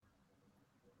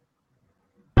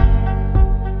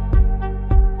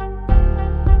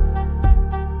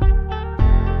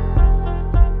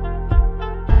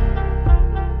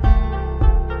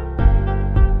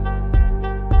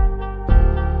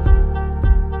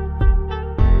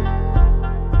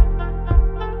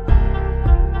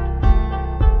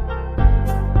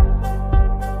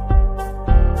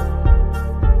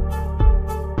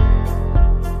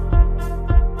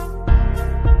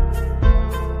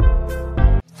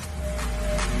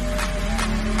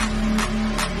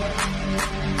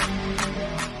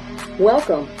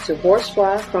Welcome to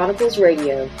Horsefly Chronicles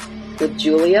Radio with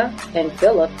Julia and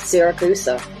Philip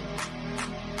Siracusa.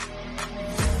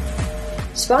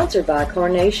 Sponsored by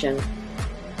Carnation.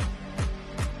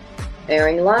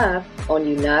 Airing live on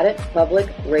United Public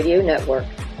Radio Network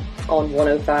on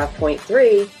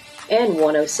 105.3 and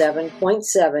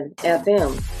 107.7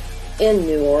 FM in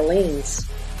New Orleans.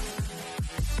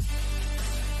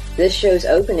 This show's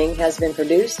opening has been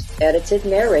produced, edited,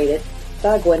 narrated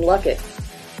by Gwen Luckett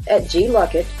at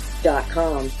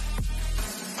gluckett.com.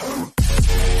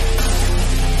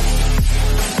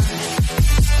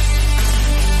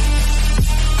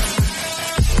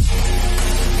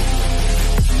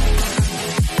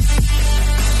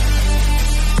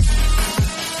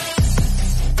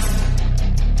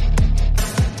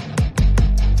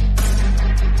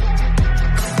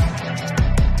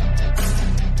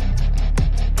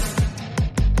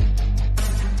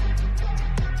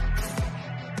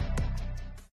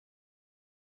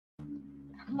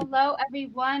 Hello,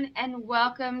 everyone, and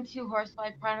welcome to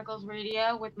Horsefly Chronicles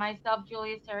Radio with myself,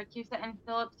 Julia Siracusa, and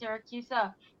Philip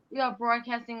Siracusa. We are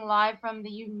broadcasting live from the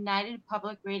United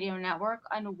Public Radio Network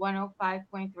on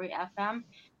 105.3 FM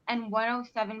and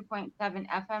 107.7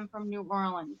 FM from New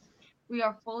Orleans. We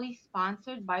are fully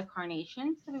sponsored by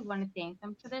Carnation, so we want to thank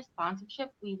them for their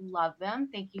sponsorship. We love them.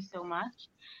 Thank you so much.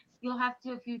 You'll have to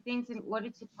do a few things in order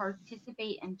to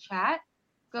participate and chat.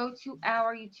 Go to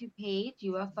our YouTube page,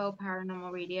 UFO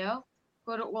Paranormal Radio.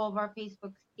 Go to all of our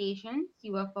Facebook stations,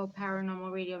 UFO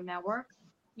Paranormal Radio Network,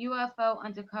 UFO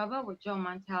Undercover with Joe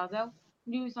Montaldo,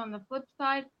 News on the Flip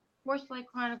Side, Horsefly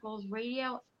Chronicles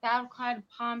Radio, SoundCloud,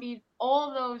 Palm Beach, all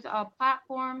of those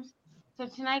platforms. So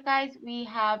tonight, guys, we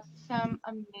have some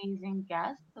amazing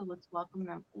guests. So let's welcome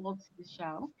them all to the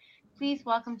show. Please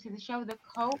welcome to the show the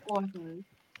co-authors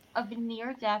of the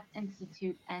Near-Death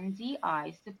Institute,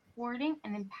 NDI, supporting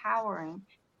and empowering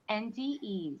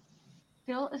NDEs.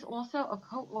 Phil is also a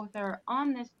co-author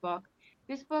on this book.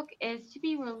 This book is to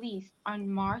be released on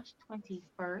March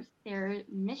 21st. Their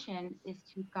mission is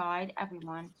to guide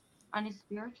everyone on a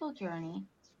spiritual journey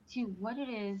to what it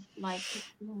is like to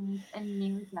experience a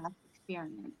near-death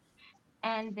experience.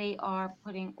 And they are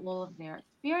putting all of their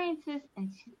experiences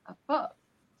into a book.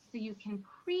 So you can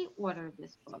pre-order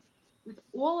this book with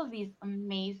all of these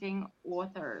amazing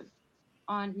authors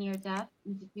on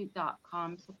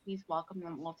neardeathinstitute.com. So please welcome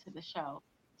them all to the show.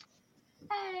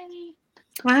 Hey.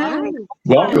 Hi.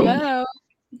 Welcome. Hello.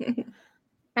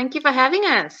 Thank you for having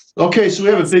us. Okay, so we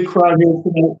have a big crowd here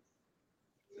tonight.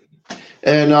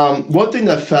 And one thing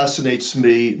that fascinates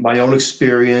me, my own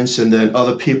experience, and then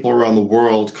other people around the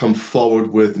world come forward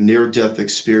with near-death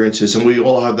experiences, and we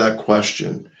all have that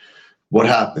question: what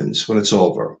happens when it's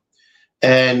over?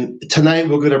 And tonight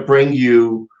we're going to bring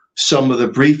you some of the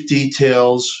brief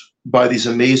details by these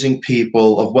amazing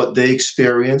people of what they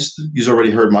experienced. You've already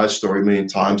heard my story a million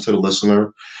times to the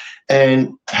listener,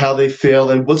 and how they feel,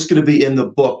 and what's going to be in the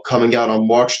book coming out on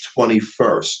March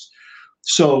 21st.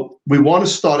 So we want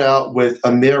to start out with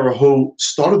Amira, who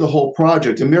started the whole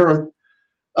project. Amira,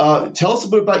 tell us a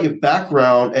bit about your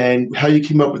background and how you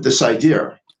came up with this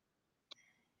idea.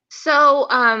 So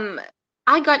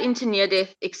I got into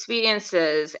near-death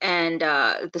experiences and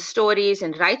the stories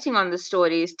and writing on the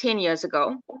stories 10 years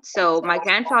ago. So my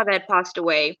grandfather had passed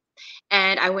away,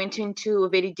 and I went into a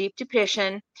very deep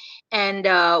depression. And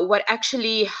what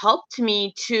actually helped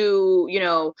me to,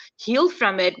 heal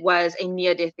from it was a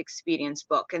near-death experience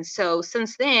book. And so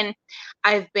since then,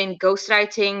 I've been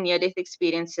ghostwriting near-death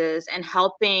experiences and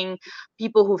helping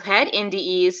people who've had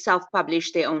NDEs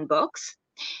self-publish their own books.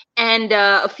 And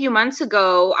a few months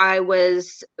ago, I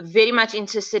was very much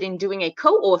interested in doing a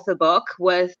co-author book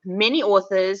with many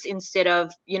authors instead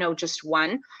of, just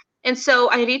one. And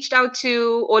so I reached out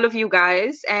to all of you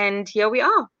guys, and here we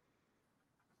are.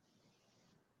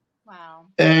 Wow.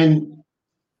 And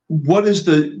what's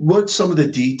some of the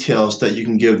details that you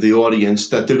can give the audience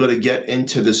that they're going to get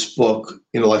into this book,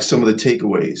 like some of the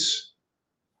takeaways?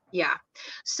 Yeah.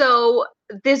 So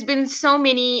there's been so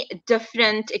many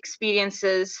different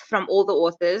experiences from all the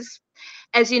authors.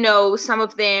 As you know, some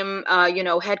of them,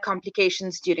 had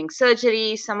complications during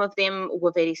surgery. Some of them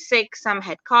were very sick. Some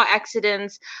had car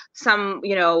accidents. Some,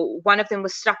 one of them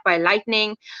was struck by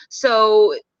lightning.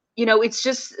 So, it's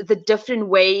just the different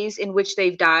ways in which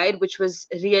they've died, which was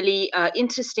really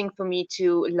interesting for me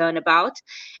to learn about.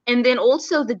 And then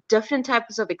also the different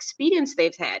types of experience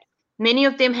they've had. Many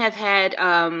of them have had,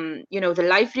 the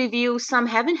life review. Some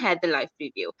haven't had the life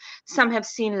review. Some have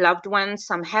seen loved ones.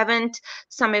 Some haven't.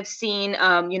 Some have seen,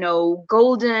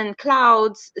 golden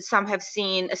clouds. Some have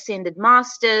seen ascended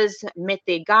masters, met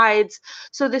their guides.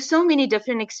 So there's so many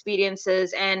different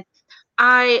experiences. And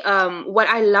what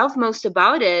I love most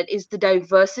about it is the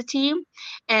diversity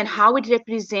and how it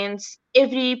represents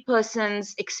every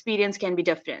person's experience can be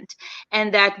different,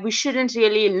 and that we shouldn't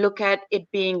really look at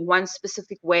it being one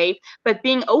specific way, but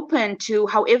being open to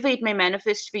however it may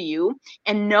manifest for you,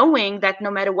 and knowing that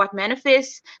no matter what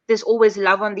manifests, there's always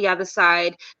love on the other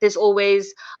side. There's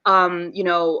always a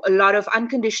lot of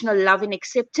unconditional love and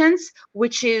acceptance,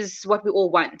 which is what we all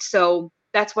want. So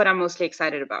that's what I'm mostly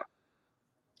excited about.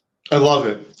 I love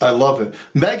it. I love it.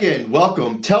 Megan,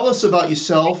 welcome. Tell us about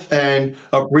yourself and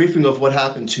a briefing of what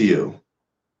happened to you.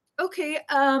 Okay.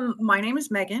 My name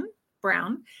is Megan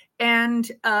Brown,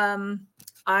 and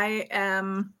I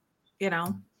am,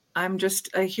 I'm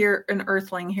just an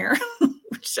earthling here,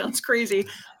 which sounds crazy.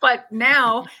 But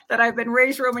now that I've been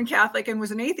raised Roman Catholic and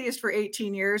was an atheist for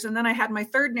 18 years, and then I had my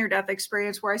third near-death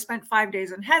experience where I spent 5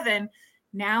 days in heaven,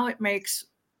 now it makes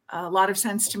a lot of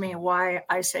sense to me why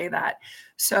I say that.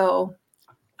 So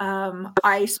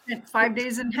I spent 5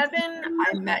 days in heaven.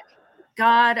 I met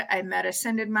God. I met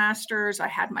Ascended Masters. I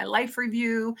had my life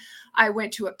review. I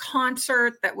went to a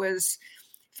concert that was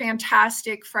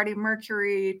fantastic. Freddie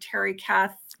Mercury, Terry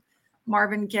Kath,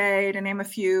 Marvin Gaye, to name a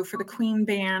few, for the Queen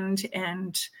Band,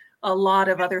 and a lot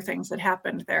of other things that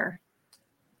happened there.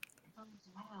 Oh,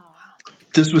 wow.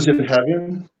 This was in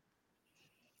heaven?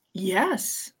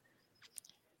 Yes.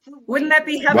 So Wouldn't wait, that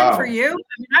be heaven Wow. for you?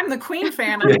 I mean, I'm the Queen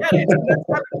fan. I get it. So that's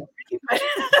heaven for me, but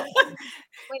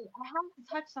wait, I have to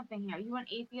touch something here. You were an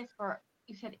atheist for,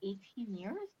 you said 18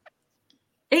 years?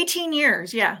 18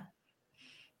 years, yeah.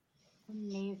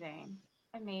 Amazing.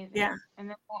 Amazing. Yeah. And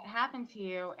then that happened to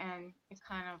you, and it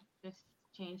kind of just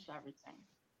changed everything.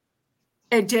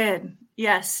 It did.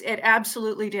 Yes, it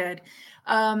absolutely did.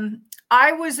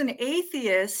 I was an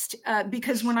atheist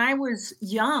because when I was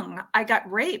young, I got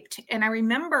raped. And I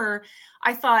remember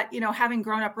I thought, having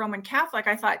grown up Roman Catholic,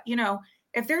 I thought,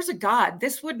 if there's a God,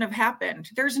 this wouldn't have happened.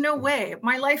 There's no way.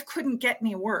 My life couldn't get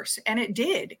any worse. And it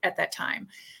did at that time.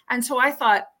 And so I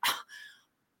thought,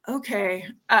 okay,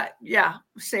 yeah,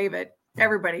 save it.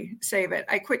 Everybody save it.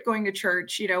 I quit going to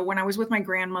church. When I was with my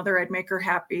grandmother, I'd make her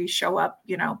happy, show up,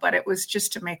 but it was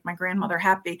just to make my grandmother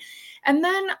happy. And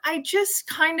then I just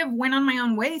kind of went on my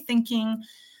own way thinking,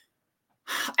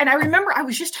 and I remember I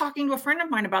was just talking to a friend of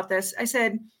mine about this. I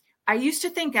said, I used to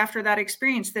think after that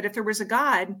experience that if there was a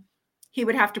God, he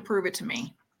would have to prove it to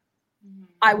me.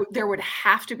 There would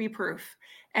have to be proof.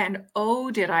 And oh,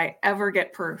 did I ever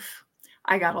get proof?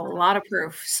 I got a lot of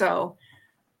proof. So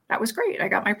that was great. I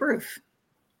got my proof.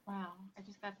 Wow. I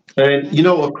just got And,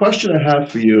 a question I have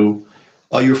for you,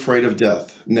 are you afraid of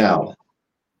death now?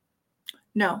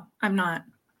 No, I'm not.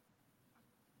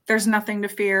 There's nothing to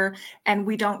fear, and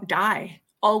we don't die.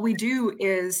 All we do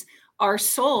is our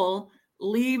soul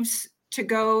leaves to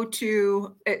go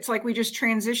to, it's like we just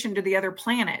transition to the other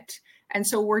planet. And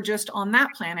so we're just on that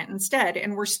planet instead.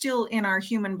 And we're still in our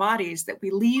human bodies that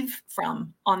we leave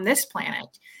from on this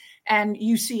planet. And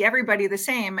you see everybody the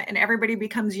same, and everybody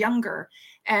becomes younger.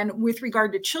 And with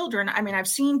regard to children, I mean,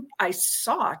 I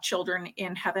saw children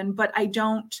in heaven, but I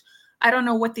don't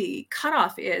know what the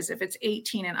cutoff is. If it's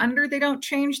 18 and under, they don't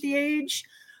change the age,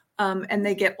 and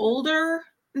they get older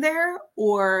there,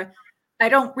 or I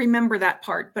don't remember that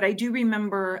part, but I do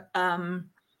remember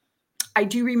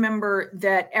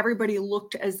that everybody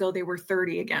looked as though they were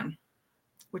 30 again,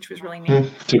 which was really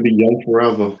neat. To be young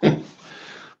forever.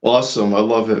 Awesome. I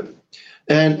love it.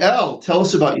 And Elle, tell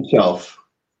us about yourself.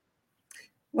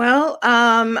 Well,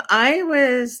 I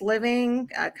was living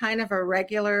kind of a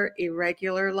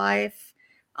irregular life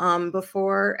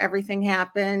before everything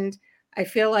happened. I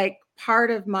feel like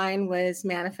part of mine was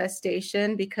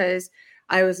manifestation because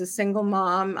I was a single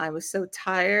mom. I was so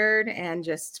tired and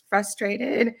just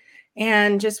frustrated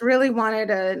and just really wanted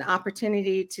an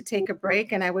opportunity to take a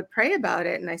break. And I would pray about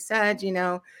it. And I said,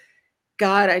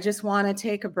 God, I just want to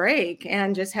take a break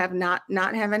and just have not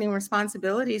have any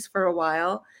responsibilities for a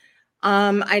while.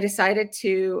 I decided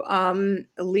to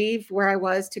leave where I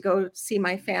was to go see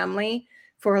my family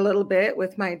for a little bit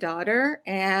with my daughter.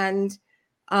 And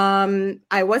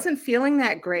I wasn't feeling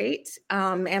that great.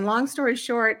 And long story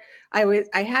short, I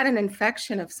had an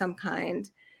infection of some kind.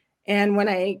 And when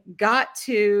I got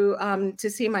to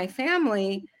see my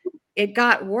family, it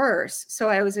got worse. So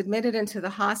I was admitted into the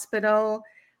hospital.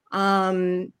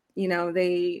 I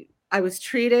was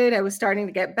treated. I was starting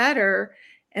to get better.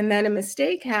 And then a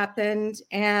mistake happened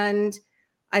and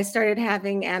I started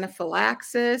having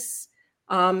anaphylaxis.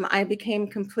 I became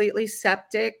completely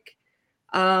septic.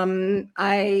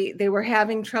 They were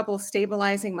having trouble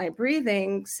stabilizing my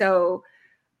breathing. So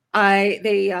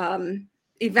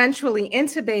eventually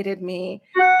intubated me,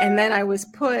 and then I was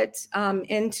put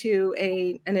into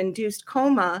an induced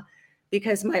coma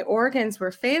because my organs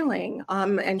were failing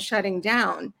and shutting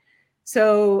down.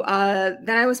 So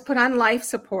then I was put on life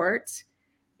support,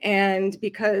 and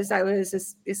because I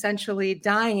was essentially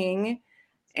dying,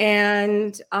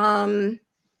 and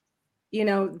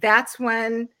that's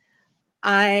when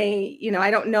I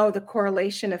don't know the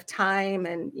correlation of time,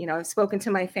 and I've spoken to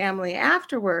my family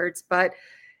afterwards, but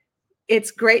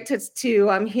it's great to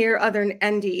hear other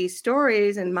NDE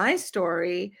stories. And my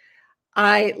story,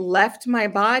 I left my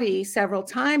body several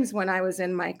times when I was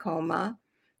in my coma.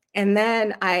 And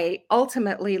then I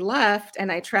ultimately left and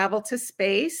I traveled to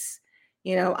space.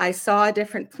 I saw a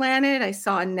different planet. I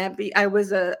saw a nebula. I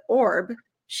was a orb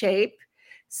shape.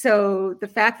 So the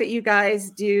fact that you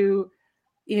guys do,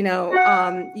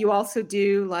 you also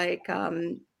do like,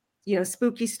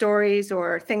 spooky stories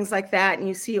or things like that, and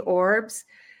you see orbs.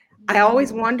 I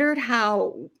always wondered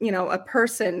how, a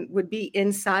person would be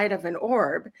inside of an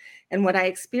orb. And what I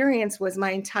experienced was my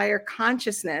entire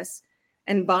consciousness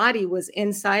and body was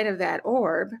inside of that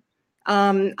orb.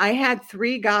 I had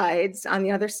 3 guides on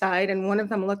the other side, and one of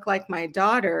them looked like my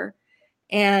daughter.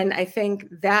 And I think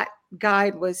that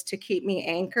guide was to keep me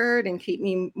anchored and keep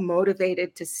me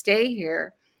motivated to stay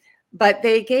here. But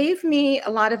they gave me a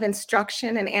lot of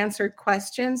instruction and answered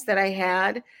questions that I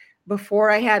had before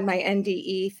I had my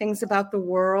NDE, things about the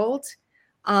world,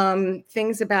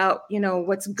 things about,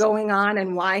 what's going on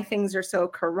and why things are so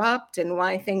corrupt and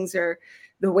why things are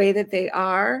the way that they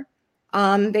are.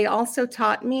 They also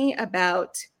taught me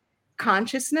about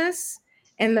consciousness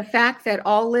and the fact that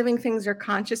all living things are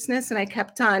consciousness. And I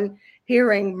kept on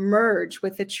hearing merge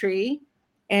with the tree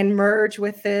and merge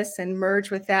with this and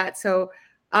merge with that. So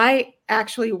I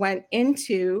actually went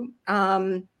into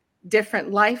different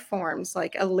life forms,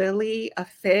 like a lily, a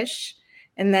fish,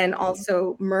 and then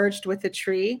also merged with a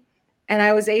tree. And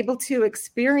I was able to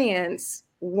experience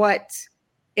what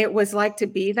it was like to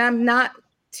be them, not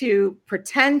to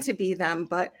pretend to be them,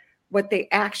 but what they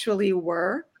actually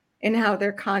were and how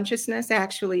their consciousness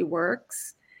actually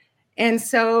works. And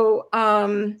so,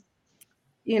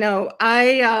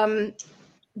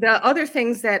 the other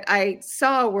things that I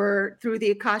saw were through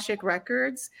the Akashic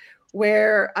records,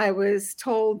 where I was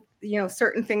told,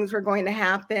 certain things were going to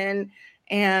happen,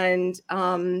 and,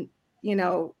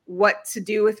 what to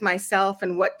do with myself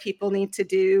and what people need to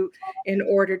do in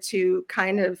order to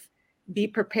kind of be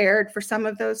prepared for some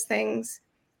of those things.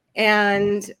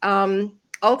 And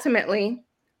ultimately,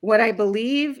 what I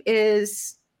believe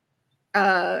is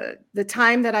the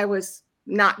time that I was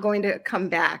not going to come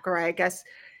back, or I guess,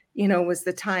 was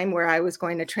the time where I was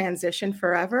going to transition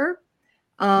forever,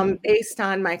 based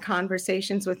on my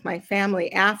conversations with my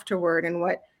family afterward and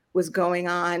what was going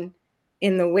on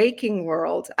in the waking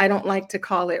world. I don't like to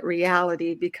call it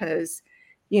reality because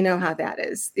you know how that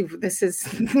is. This is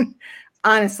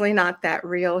honestly not that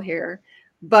real here.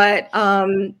 But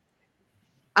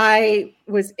I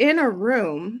was in a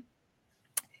room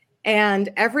and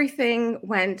everything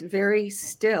went very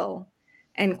still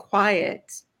and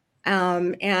quiet.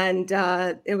 And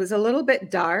it was a little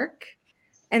bit dark.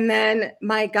 And then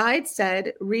my guide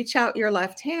said, reach out your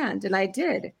left hand. And I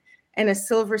did. And a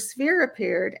silver sphere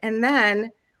appeared. And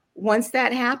then once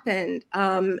that happened,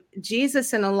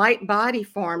 Jesus in a light body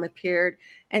form appeared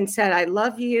and said, I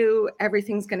love you.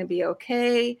 Everything's going to be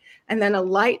okay. And then a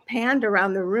light panned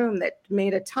around the room that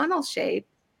made a tunnel shape.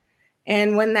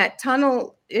 And when that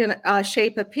tunnel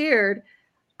shape appeared,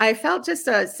 I felt just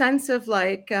a sense of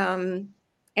like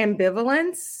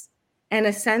ambivalence and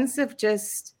a sense of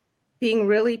just being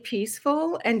really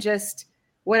peaceful and just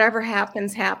whatever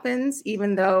happens, happens,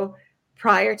 even though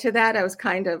prior to that, I was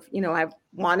kind of, I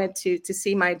wanted to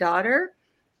see my daughter.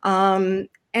 And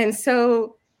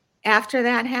so after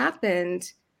that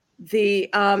happened, the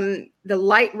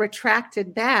light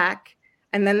retracted back.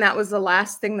 And then that was the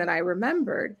last thing that I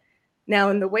remembered.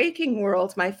 Now, in the waking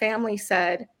world, my family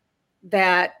said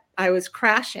that I was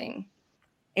crashing.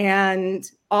 And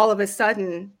all of a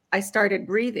sudden, I started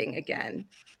breathing again.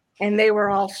 And they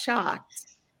were all shocked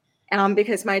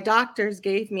because my doctors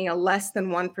gave me a less than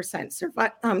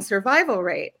 1% survival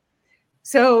rate.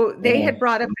 So they had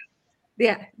brought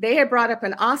up,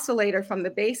 an oscillator from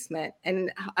the basement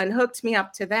and hooked me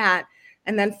up to that.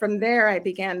 And then from there, I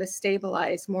began to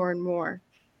stabilize more and more.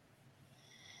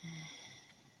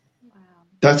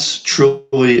 That's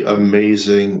truly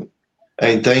amazing.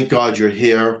 And thank God you're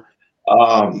here.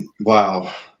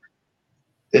 Wow.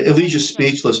 It leaves you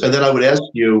speechless. And then I would ask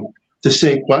you the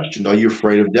same question. Are you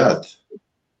afraid of death?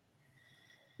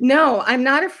 No, I'm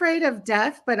not afraid of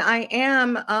death, but I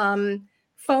am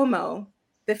FOMO,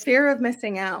 the fear of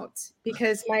missing out,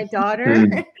 because my daughter,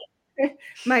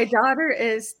 my daughter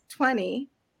is 20,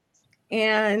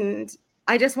 and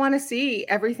I just want to see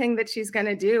everything that she's going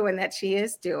to do and that she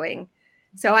is doing.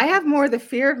 So I have more the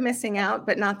fear of missing out,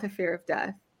 but not the fear of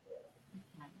death.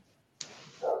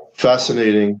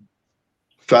 Fascinating.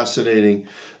 Fascinating.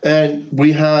 And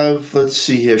we have, let's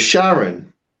see here,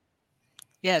 Sharon.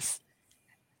 Yes.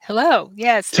 Hello.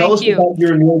 Yes. Tell us Thank you. about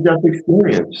your near-death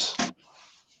experience.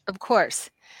 Of course.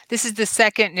 This is the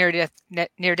second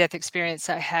near-death experience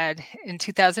I had in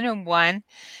 2001.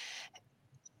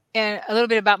 And a little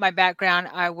bit about my background.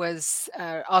 I was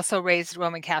also raised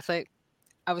Roman Catholic.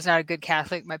 I was not a good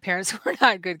Catholic. My parents were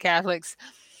not good Catholics.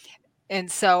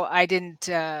 And so I didn't,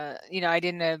 I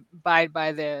didn't abide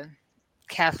by the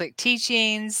Catholic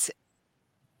teachings.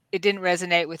 It didn't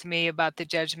resonate with me about the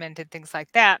judgment and things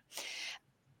like that.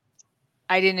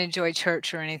 I didn't enjoy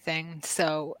church or anything.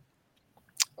 So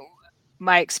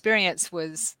my experience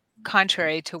was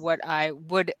contrary to what I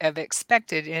would have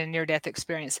expected in a near-death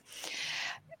experience.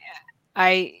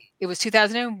 It was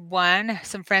 2001.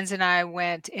 Some friends and I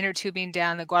went inner tubing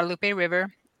down the Guadalupe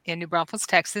River in New Braunfels,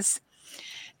 Texas.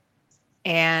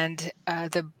 And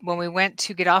when we went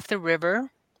to get off the river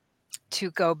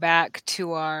to go back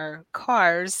to our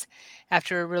cars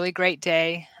after a really great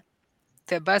day,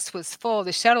 the bus was full.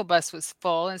 The shuttle bus was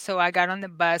full. And so I got on the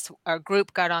bus. Our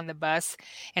group got on the bus,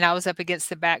 and I was up against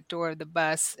the back door of the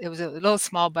bus. It was a little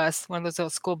small bus, one of those little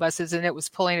school buses, and it was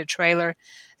pulling a trailer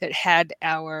that had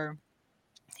our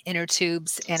inner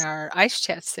tubes and our ice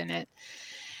chests in it.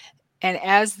 And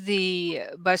as the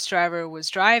bus driver was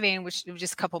driving, which was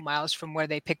just a couple miles from where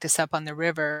they picked us up on the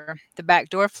river, the back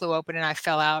door flew open and I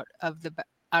fell out of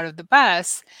the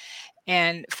bus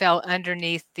and fell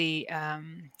underneath the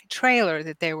trailer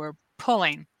that they were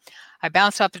pulling. I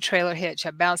bounced off the trailer hitch,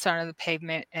 I bounced onto the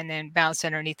pavement, and then bounced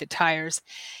underneath the tires.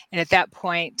 And at that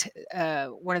point,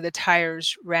 one of the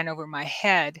tires ran over my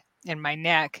head and my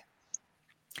neck.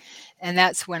 And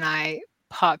that's when I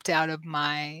popped out of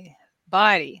my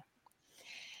body.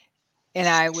 And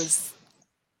I was,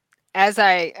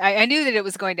 I knew that it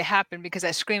was going to happen because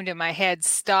I screamed in my head,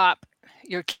 "Stop,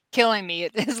 you're killing me,"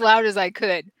 as loud as I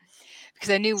could, because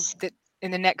I knew that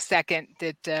in the next second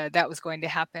that that was going to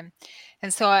happen.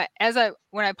 And so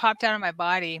when I popped out of my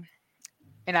body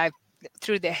and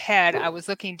through the head, I was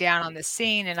looking down on the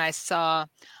scene and I saw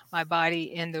my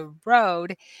body in the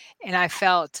road, and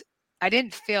I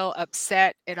didn't feel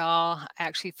upset at all. I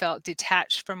actually felt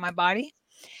detached from my body.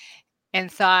 And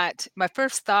my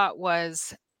first thought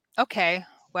was, okay,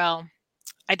 well,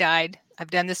 I died.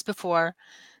 I've done this before.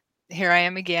 Here I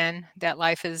am again. That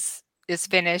life is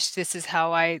finished. This is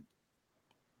how I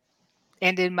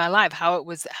ended my life,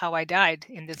 how I died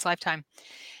in this lifetime.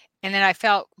 And then I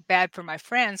felt bad for my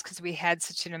friends because we had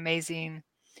such an amazing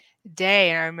day.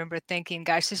 And I remember thinking,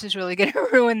 gosh, this is really going to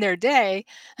ruin their day.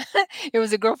 It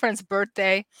was a girlfriend's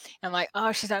birthday. I'm like,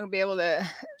 oh, she's not going to be able to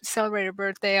celebrate her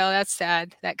birthday. Oh, that's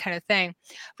sad, that kind of thing.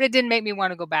 But it didn't make me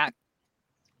want to go back.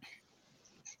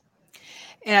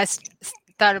 And I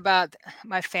thought about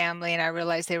my family, and I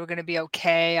realized they were going to be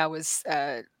okay. I was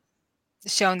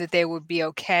shown that they would be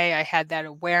okay. I had that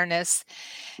awareness.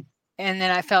 And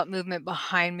then I felt movement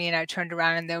behind me, and I turned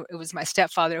around, and it was my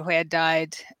stepfather, who had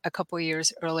died a couple of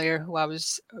years earlier, who I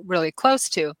was really close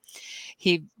to.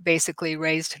 He basically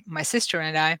raised my sister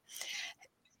and I.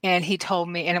 And he told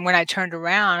me, and when I turned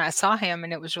around, I saw him,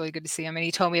 and it was really good to see him. And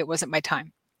he told me it wasn't my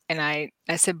time. And I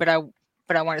said, but I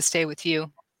want to stay with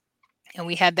you. And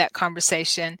we had that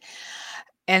conversation.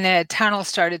 And then a tunnel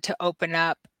started to open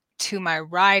up to my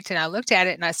right. And I looked at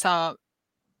it, and I saw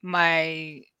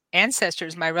my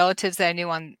ancestors, my relatives that I knew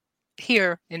on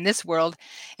here in this world,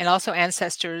 and also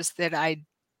ancestors that I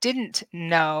didn't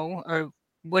know or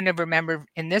wouldn't have remembered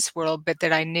in this world, but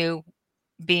that I knew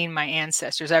being my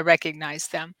ancestors. I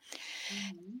recognized them.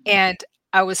 Mm-hmm. And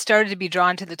I was started to be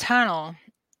drawn to the tunnel,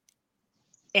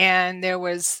 and there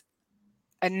was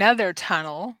another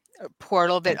tunnel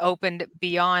portal that opened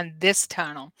beyond this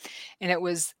tunnel, and it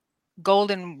was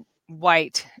golden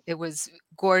white. It was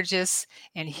gorgeous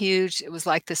and huge. It was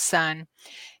like the sun.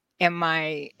 And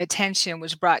my attention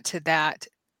was brought to that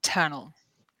tunnel.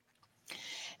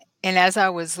 And as I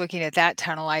was looking at that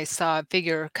tunnel, I saw a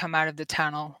figure come out of the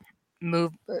tunnel,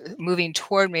 moving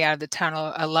toward me out of the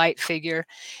tunnel, a light figure.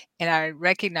 And I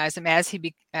recognized him. As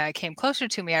he came closer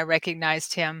to me, I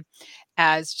recognized him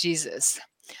as Jesus,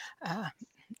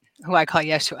 who I call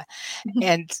Yeshua.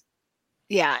 And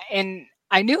yeah, and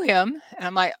I knew him, and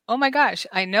I'm like, oh my gosh,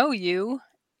 I know you,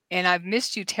 and I've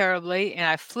missed you terribly. And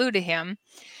I flew to him,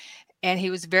 and he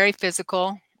was very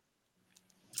physical.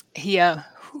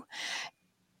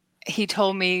 he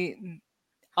told me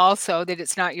also that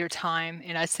it's not your time.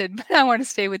 And I said, but I want to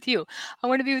stay with you. I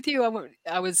want to be with you.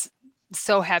 I was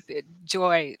so happy.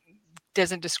 Joy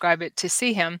doesn't describe it, to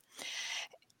see him.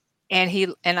 And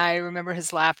I remember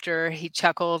his laughter. He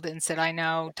chuckled and said, I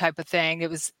know, type of thing. It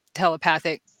was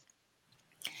telepathic.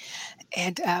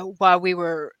 And while we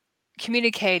were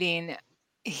communicating,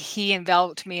 he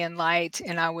enveloped me in light,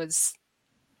 and I was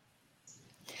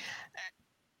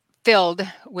filled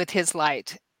with his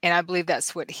light. And I believe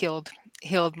that's what healed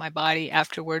my body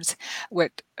afterwards,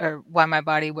 why my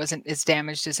body wasn't as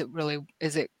damaged as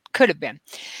it could have been.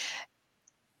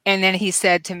 And then he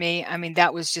said to me, I mean,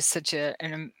 that was just such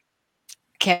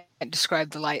can't describe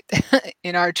the light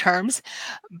in our terms.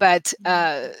 But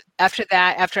after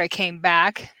that, after I came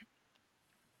back,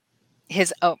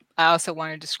 I also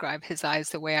want to describe his eyes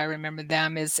the way I remember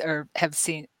them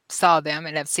saw them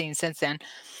and have seen since then,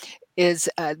 is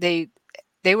they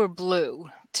were blue.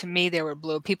 To me, they were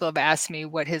blue. People have asked me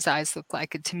what his eyes looked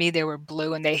like, and to me, they were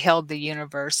blue, and they held the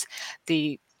universe,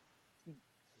 the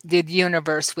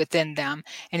universe within them.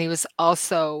 And he was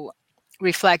also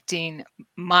reflecting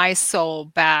my soul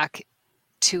back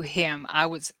to him.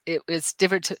 It was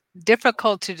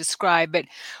difficult to describe, but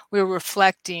we were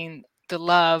reflecting the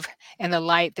love and the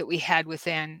light that we had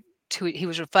within. He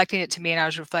was reflecting it to me, and I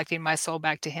was reflecting my soul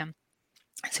back to him.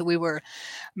 So we were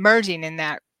merging in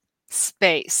that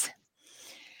space.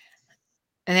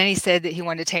 And then he said that he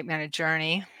wanted to take me on a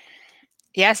journey.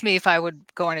 He asked me if I would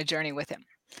go on a journey with him.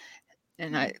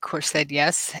 And I, of course, said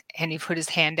yes. And he put his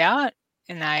hand out,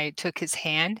 and I took his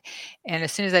hand. And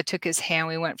as soon as I took his hand,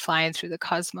 we went flying through the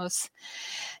cosmos.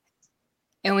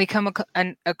 And we come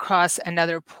across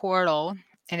another portal,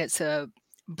 and it's a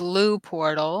blue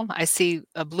portal. I see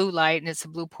a blue light, and it's a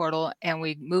blue portal. And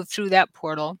we move through that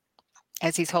portal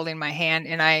as he's holding my hand.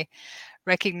 And I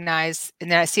recognize,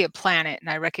 and then I see a planet, and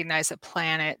I recognize a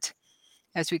planet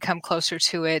as we come closer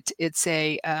to it. It's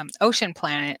a ocean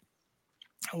planet,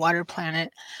 a water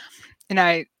planet, and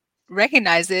I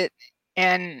recognize it.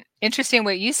 And interesting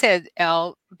what you said,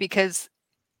 Elle, because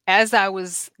as I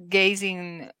was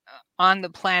gazing on the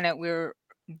planet, we were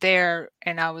there,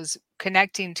 and I was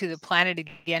connecting to the planet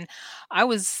again, I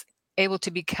was able to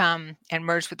become and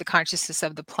merge with the consciousness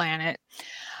of the planet.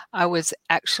 I was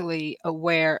actually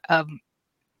aware of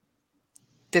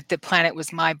that the planet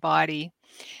was my body,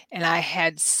 and I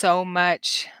had so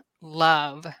much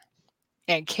love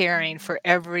and caring for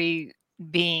every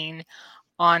being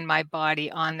on my body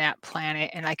on that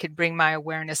planet, and I could bring my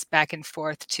awareness back and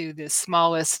forth to the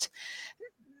smallest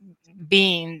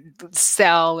being,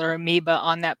 cell or amoeba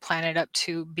on that planet, up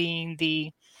to being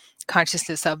the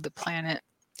consciousness of the planet.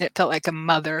 It felt like a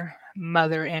mother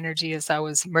energy as I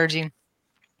was merging.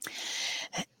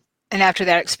 And after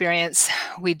that experience,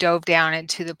 we dove down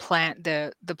into the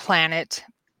planet,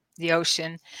 the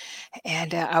ocean,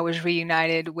 and I was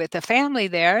reunited with a family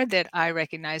there that I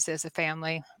recognized as a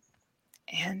family.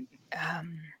 And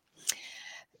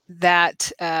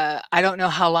that I don't know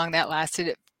how long that lasted.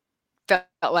 It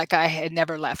felt like I had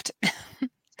never left.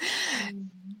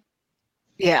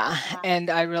 Yeah, and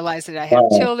I realized that I have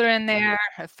children there,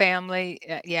 a family,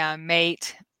 a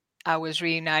mate. I was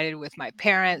reunited with my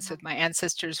parents, with my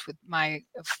ancestors, with my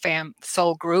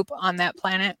soul group on that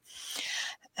planet,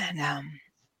 and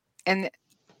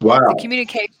wow. The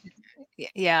communication.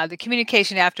 Yeah, the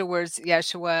communication afterwards,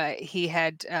 Yeshua,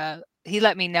 he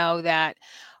let me know that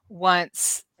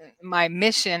once my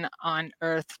mission on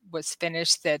Earth was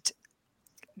finished, that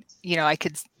I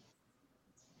could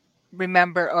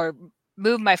remember or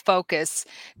move my focus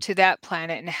to that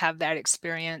planet and have that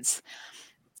experience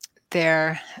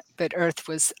there. But Earth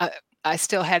was, I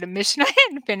still had a mission I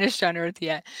hadn't finished on Earth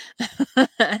yet.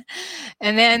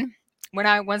 And then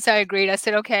once I agreed, I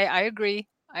said, okay, I agree.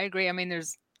 I mean,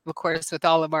 there's, of course, with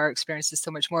all of our experiences,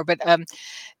 so much more, but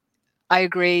I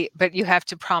agree. But you have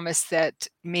to promise that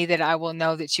I will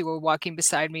know that you were walking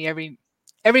beside me every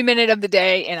minute of the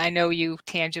day, and I know you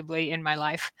tangibly in my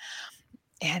life.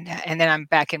 And then I'm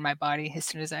back in my body as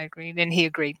soon as I agreed, and he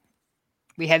agreed.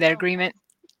 We had that agreement.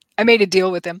 I made a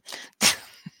deal with him.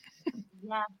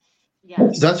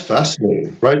 Yes. That's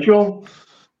fascinating, right, Joel?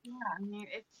 Yeah, I mean,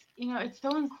 it's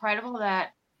so incredible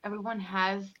that everyone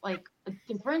has like a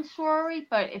different story,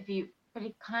 but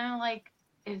it kind of like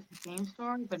is the same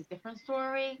story but a different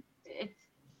story. It's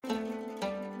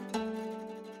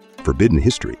Forbidden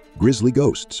history, grisly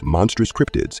ghosts, monstrous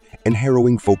cryptids, and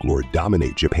harrowing folklore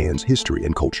dominate Japan's history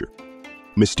and culture.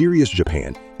 Mysterious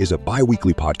Japan is a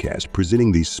bi-weekly podcast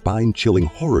presenting these spine-chilling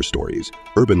horror stories,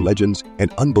 urban legends,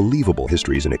 and unbelievable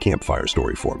histories in a campfire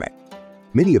story format.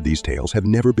 Many of these tales have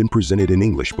never been presented in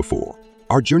English before.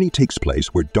 Our journey takes place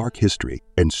where dark history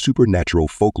and supernatural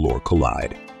folklore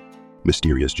collide.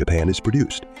 Mysterious Japan is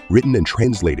produced, written and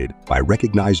translated by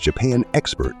recognized Japan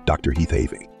expert Dr. Heath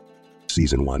Havey.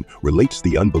 Season 1 relates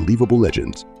the unbelievable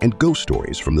legends and ghost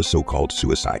stories from the so-called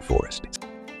suicide forest.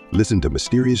 Listen to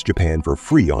Mysterious Japan for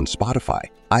free on Spotify,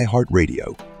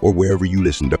 iHeartRadio, or wherever you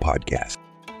listen to podcasts.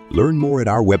 Learn more at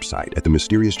our website at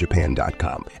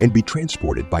themysteriousjapan.com and be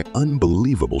transported by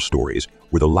unbelievable stories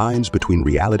where the lines between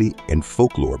reality and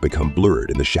folklore become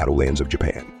blurred in the shadowlands of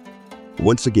Japan.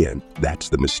 Once again, that's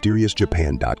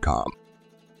themysteriousjapan.com.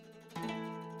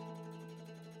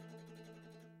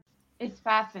 It's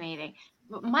fascinating.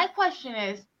 But my question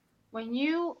is, when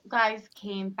you guys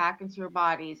came back into your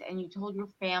bodies and you told your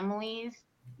families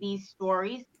these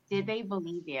stories, did they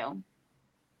believe you?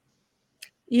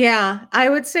 Yeah, I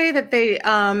would say that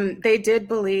they did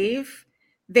believe.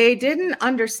 They didn't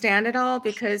understand it all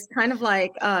because kind of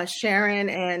like Sharon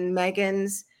and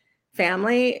Megan's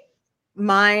family,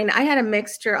 I had a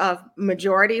mixture of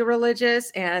majority religious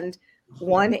and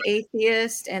one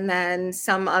atheist, and then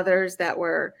some others that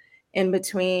were in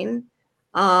between.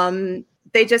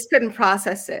 They just couldn't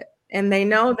process it. And they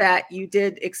know that you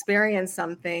did experience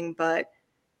something, but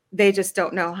they just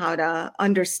don't know how to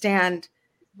understand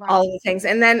all the things.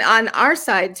 And then on our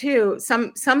side too,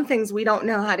 some things we don't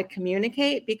know how to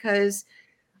communicate, because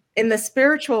in the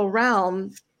spiritual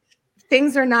realm,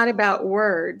 things are not about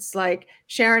words. Like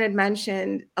Sharon had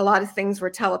mentioned, a lot of things were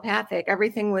telepathic.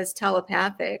 Everything was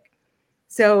telepathic.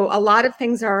 So a lot of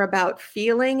things are about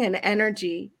feeling and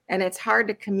energy, and it's hard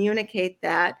to communicate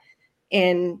that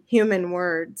in human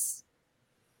words.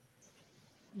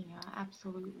 Yeah,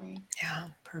 absolutely. Yeah,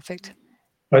 perfect.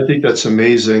 I think that's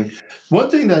amazing. One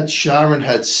thing that Sharon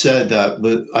had said that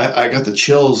I got the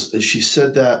chills is she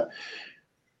said that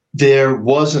there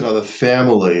was another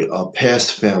family, a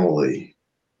past family,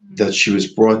 that she was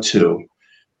brought to.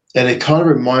 And it kind of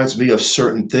reminds me of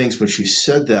certain things when she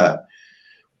said that.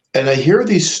 And I hear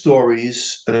these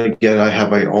stories, and again, I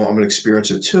have my own, I'm going to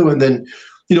experience it too. And then,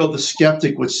 the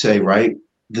skeptic would say, right?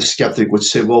 The skeptic would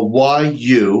say, well, why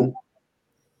you're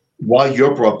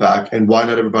brought back and why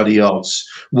not everybody else?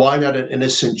 Why not an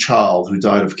innocent child who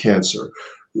died of cancer?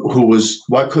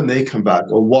 Why couldn't they come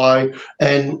back? Or why?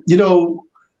 And,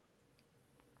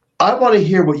 I want to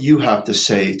hear what you have to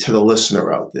say to the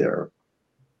listener out there.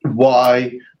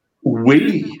 Why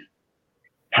we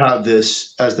have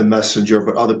this as the messenger,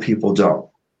 but other people don't.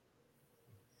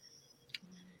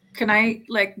 Can I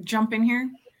jump in here?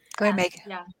 Go ahead, Meg.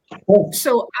 Yeah.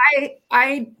 So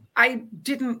I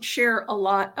didn't share a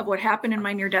lot of what happened in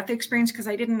my near-death experience because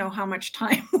I didn't know how much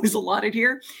time was allotted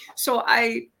here. So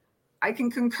I can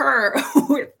concur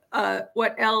with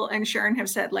what Elle and Sharon have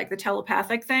said, like the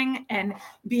telepathic thing and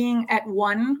being at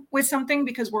one with something,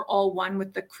 because we're all one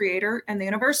with the creator and the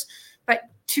universe. But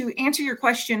to answer your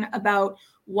question about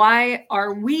why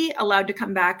are we allowed to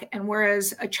come back, and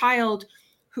whereas a child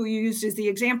who you used as the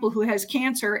example, who has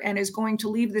cancer and is going to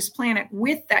leave this planet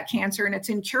with that cancer and it's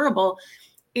incurable,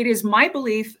 it is my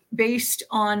belief, based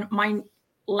on my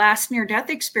last near-death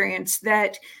experience,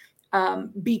 that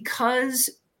because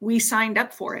we signed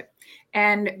up for it.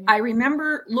 And I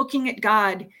remember looking at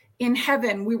God in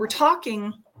heaven. We were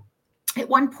talking at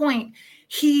one point,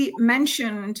 he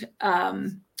mentioned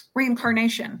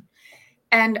reincarnation.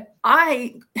 And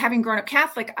I, having grown up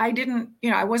Catholic, I didn't,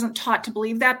 I wasn't taught to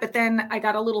believe that. But then I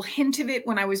got a little hint of it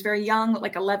when I was very young,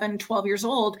 like 11, 12 years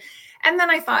old. And then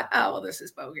I thought, oh, well, this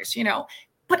is bogus,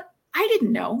 But I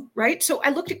didn't know, right? So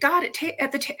I looked at God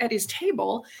at his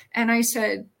table and I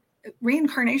said,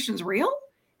 reincarnation's real?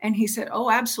 And he said, oh,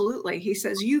 absolutely. He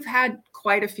says, you've had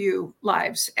quite a few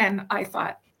lives. And I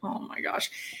thought, oh my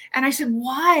gosh. And I said,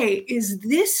 why is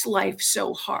this life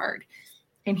so hard?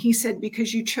 And he said,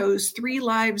 because you chose 3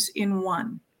 lives in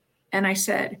one. And I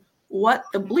said, what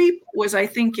the bleep was I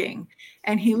thinking?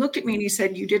 And he looked at me and he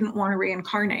said, you didn't want to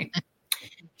reincarnate.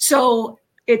 So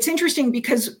it's interesting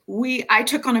because I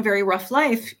took on a very rough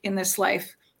life in this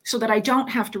life so that I don't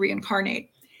have to reincarnate.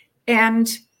 And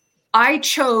I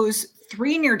chose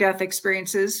 3 near-death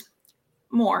experiences,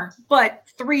 more, but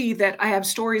 3 that I have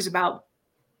stories about.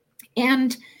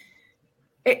 And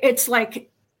it's like,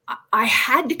 I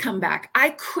had to come back. I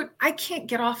can't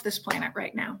get off this planet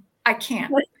right now. I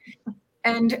can't.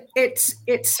 And it's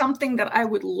something that I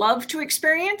would love to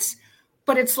experience,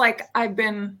 but it's like I've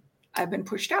been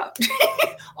pushed out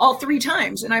all 3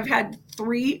 times. And I've had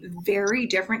 3 very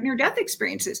different near-death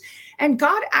experiences. And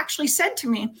God actually said to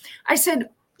me, I said,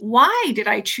 why did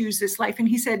I choose this life? And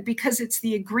he said, because it's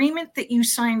the agreement that you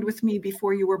signed with me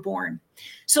before you were born.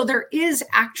 So there is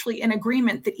actually an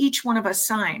agreement that each one of us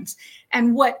signs.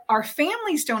 And what our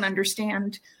families don't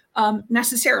understand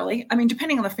necessarily, I mean,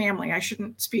 depending on the family, I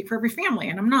shouldn't speak for every family,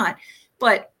 and I'm not,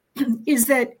 but is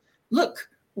that, look,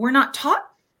 we're not taught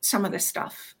some of this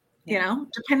stuff, you know,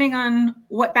 depending on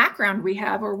what background we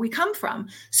have or we come from.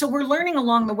 So we're learning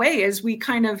along the way as we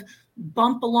kind of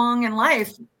bump along in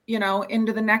life, you know,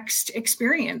 into the next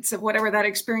experience of whatever that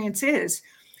experience is.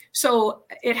 So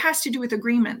it has to do with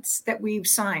agreements that we've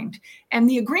signed. And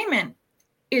the agreement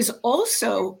is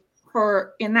also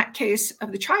for, in that case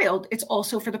of the child, it's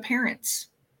also for the parents.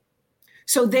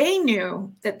 So they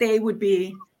knew that they would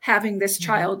be having this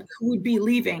child who would be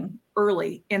leaving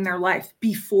early in their life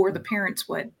before the parents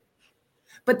would.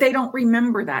 But they don't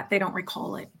remember that. They don't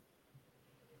recall it.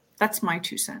 That's my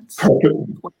 2 cents.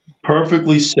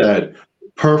 Perfectly said.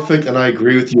 Perfect. And I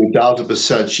agree with you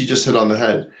 1,000%. She just hit on the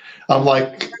head.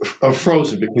 I'm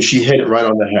frozen because she hit it right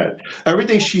on the head.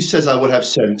 Everything she says, I would have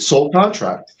said. Soul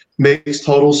contract makes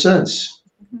total sense.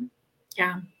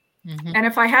 Yeah. Mm-hmm. And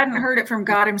if I hadn't heard it from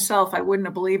God himself, I wouldn't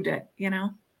have believed it, you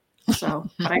know? So,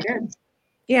 but I did.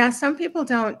 Yeah. Some people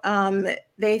don't,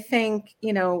 they think,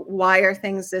 you know, why are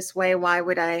things this way? Why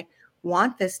would I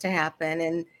want this to happen?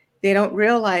 And they don't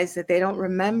realize that they don't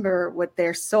remember what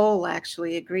their soul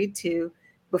actually agreed to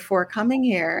before coming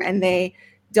here. And they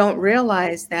don't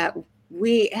realize that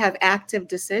we have active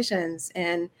decisions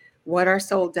in what our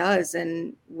soul does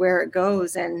and where it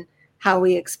goes and how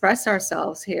we express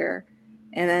ourselves here.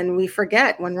 And then we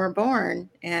forget when we're born.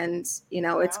 And, you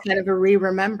know, it's kind of a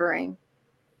re-remembering.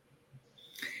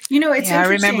 You know, it's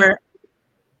interesting. I remember.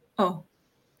 Oh,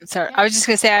 sorry. I was just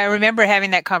going to say, I remember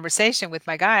having that conversation with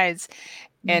my guides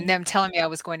and them telling me I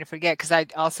was going to forget, because I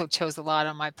also chose a lot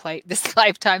on my plate this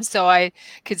lifetime so I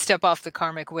could step off the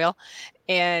karmic wheel,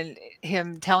 and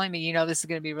him telling me, you know, this is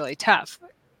going to be really tough.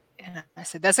 And I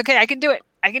said, that's okay. I can do it.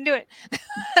 I can do it.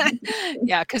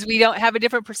 Yeah. Because we don't have a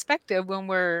different perspective when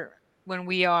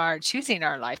we are choosing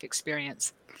our life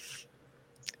experience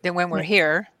than when we're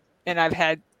here. And I've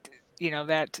had, you know,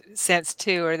 that sense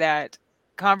too, or that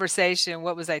conversation.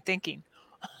 What was I thinking?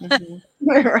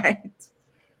 Right.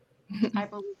 I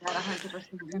believe that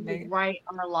 100%. We write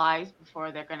our lives before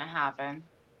they're going to happen.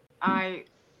 I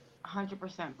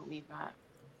 100% believe that.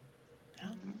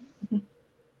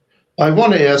 I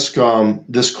want to ask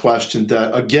this question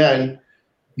that, again,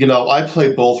 you know, I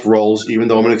play both roles, even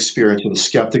though I'm an experienced. The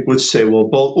skeptic would say, well,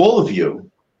 all of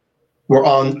you were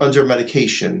under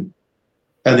medication,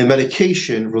 and the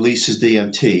medication releases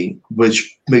DMT,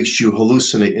 which makes you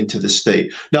hallucinate into the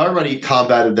state. Now, I already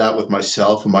combated that with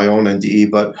myself and my own NDE,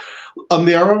 but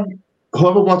Amira,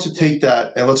 whoever wants to take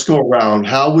that, and let's go around.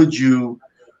 How would you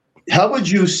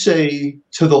say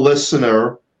to the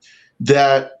listener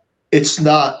that it's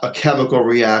not a chemical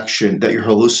reaction that you're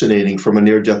hallucinating from a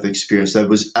near-death experience, that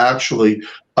was actually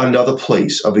another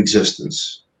place of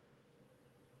existence?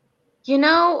 You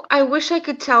know, I wish I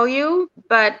could tell you,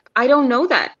 but I don't know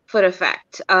that for a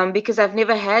fact, because I've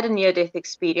never had a near-death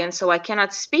experience, so I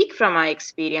cannot speak from my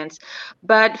experience.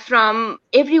 But from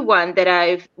everyone that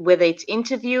I've, whether it's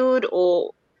interviewed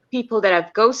or people that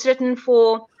I've ghostwritten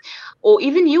for, or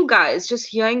even you guys, just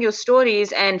hearing your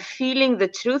stories and feeling the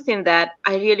truth in that,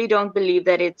 I really don't believe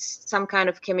that it's some kind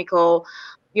of chemical,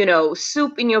 you know,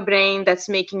 soup in your brain that's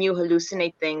making you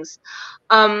hallucinate things.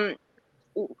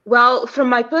 Well, from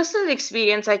my personal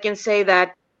experience, I can say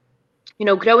that, you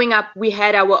know, growing up, we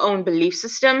had our own belief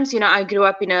systems. You know, I grew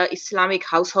up in an Islamic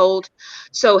household.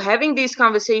 So having these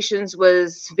conversations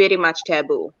was very much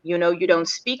taboo. You know, you don't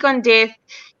speak on death.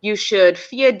 You should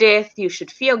fear death. You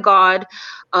should fear God.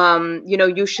 You know,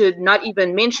 you should not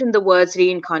even mention the words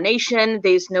reincarnation.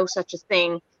 There's no such a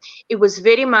thing. It was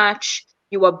very much,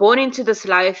 you are born into this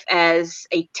life as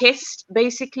a test,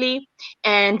 basically.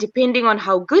 And depending on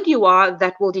how good you are,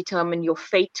 that will determine your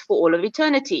fate for all of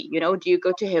eternity. You know, do you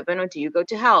go to heaven or do you go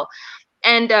to hell?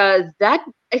 And that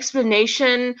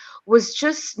explanation was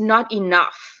just not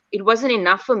enough. It wasn't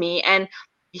enough for me. And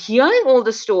hearing all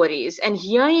the stories and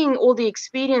hearing all the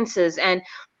experiences and,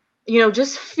 you know,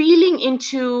 just feeling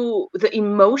into the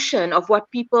emotion of what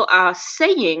people are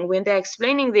saying when they're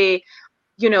explaining their,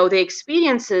 you know, the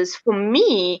experiences, for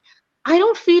me, I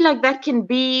don't feel like that can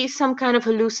be some kind of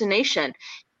hallucination.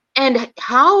 And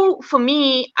how, for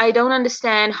me, I don't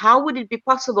understand, how would it be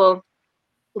possible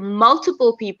for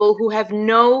multiple people who have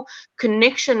no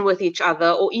connection with each other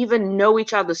or even know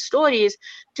each other's stories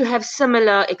to have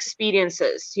similar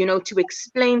experiences, you know, to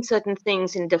explain certain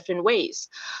things in different ways.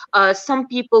 Some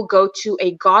people go to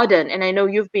a garden, and I know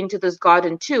you've been to this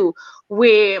garden too,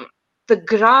 where the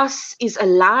grass is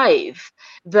alive,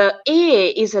 the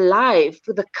air is alive,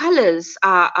 the colors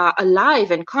are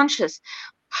alive and conscious.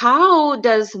 How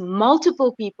does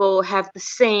multiple people have the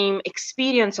same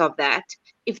experience of that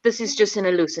if this is just an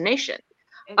hallucination?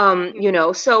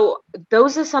 So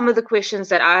those are some of the questions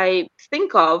that I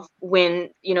think of when,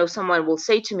 someone will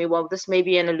say to me, well, this may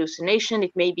be an hallucination.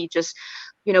 It may be just,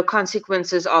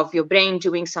 consequences of your brain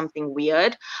doing something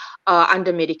weird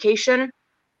under medication.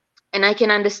 And I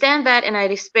can understand that, and I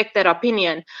respect that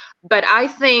opinion. But I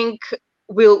think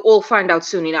we'll all find out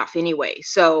soon enough anyway.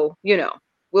 So,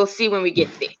 we'll see when we get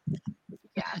there.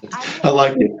 Yeah, I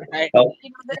like it. There's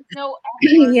no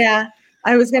expert. Yeah,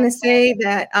 I was going to say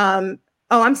that.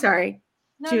 I'm sorry.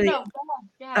 No, Julia. no,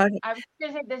 go ahead. Okay. I was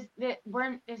going to say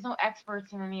there's no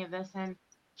experts in any of this, and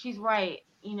she's right.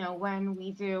 When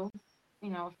we do,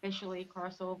 officially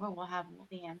cross over, we'll have all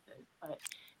the answers. But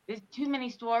there's too many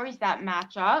stories that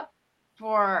match up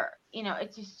for,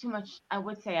 it's just too much, I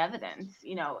would say, evidence,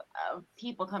 of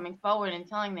people coming forward and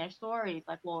telling their stories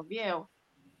like all of you.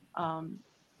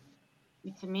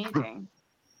 It's amazing.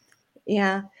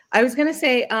 Yeah, I was going to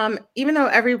say, even though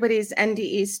everybody's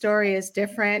NDE story is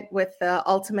different with the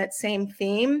ultimate same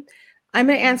theme, I'm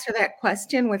going to answer that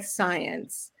question with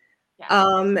science.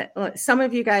 Yeah. Some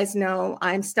of you guys know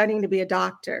I'm studying to be a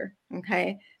doctor.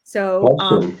 Okay. So,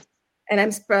 awesome. And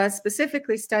I'm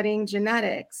specifically studying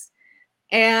genetics.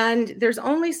 And there's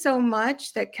only so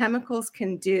much that chemicals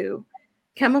can do.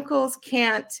 Chemicals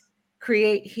can't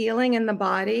create healing in the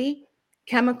body.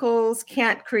 Chemicals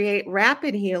can't create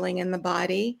rapid healing in the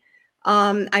body.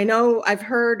 I know I've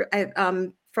heard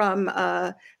from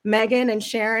Megan and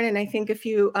Sharon, and I think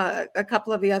a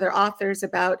couple of the other authors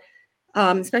about,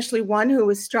 especially one who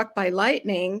was struck by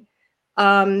lightning,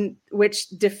 which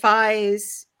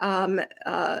defies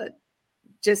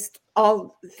just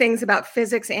all things about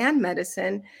physics and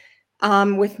medicine.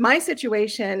 With my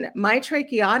situation, my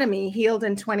tracheotomy healed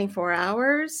in 24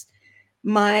 hours.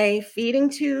 My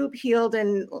feeding tube healed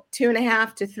in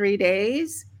 2.5 to 3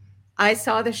 days. I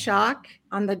saw the shock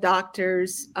on the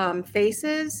doctors'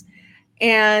 faces.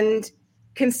 And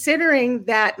considering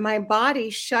that my body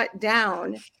shut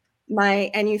down,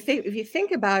 if you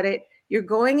think about it, you're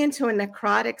going into a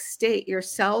necrotic state. Your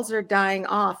cells are dying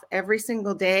off every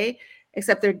single day,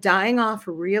 except they're dying off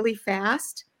really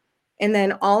fast. And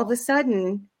then all of a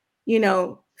sudden,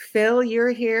 Phil,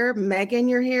 you're here, Megan,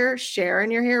 you're here,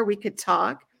 Sharon, you're here, we could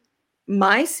talk.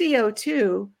 My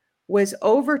CO2 was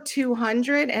over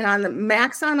 200, and on the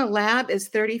max on a lab is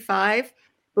 35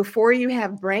 before you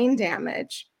have brain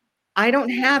damage. I don't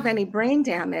have any brain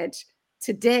damage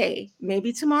today,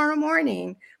 maybe tomorrow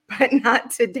morning, but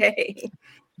not today.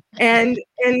 And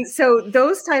so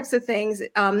those types of things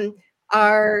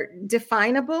are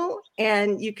definable,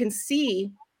 and you can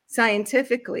see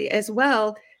scientifically as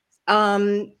well.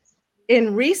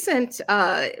 In recent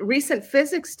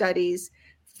physics studies,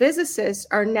 physicists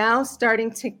are now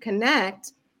starting to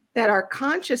connect that our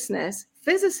consciousness,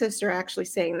 physicists are actually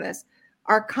saying this,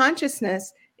 our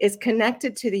consciousness is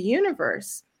connected to the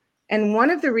universe. And one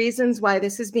of the reasons why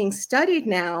this is being studied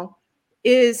now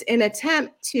is an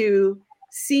attempt to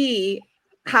see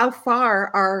how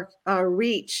far our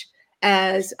reach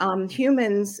as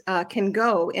humans can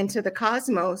go into the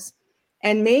cosmos,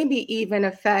 and maybe even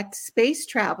affect space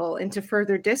travel into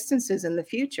further distances in the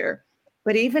future.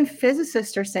 But even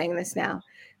physicists are saying this now.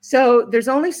 So there's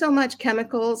only so much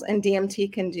chemicals and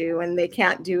DMT can do, and they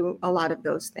can't do a lot of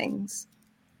those things.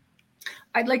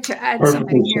 I'd like to add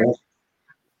something here.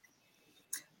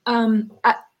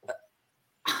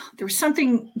 There was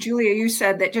something, Julia, you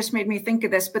said that just made me think of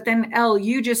this, but then Elle,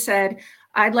 you just said,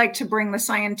 I'd like to bring the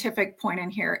scientific point in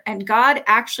here. And God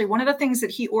actually, one of the things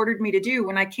that he ordered me to do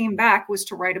when I came back was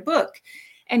to write a book.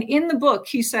 And in the book,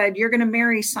 he said, you're going to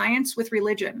marry science with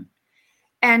religion.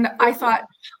 And I thought,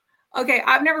 okay,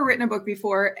 I've never written a book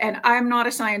before, and I'm not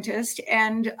a scientist,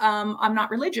 and I'm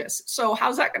not religious. So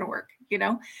how's that going to work?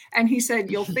 And he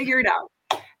said, you'll figure it out.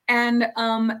 And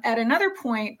at another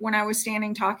point, when I was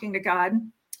standing talking to God,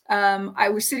 I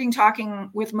was sitting talking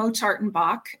with Mozart and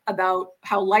Bach about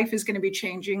how life is going to be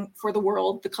changing for the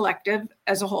world, the collective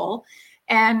as a whole.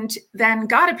 And then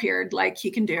God appeared, like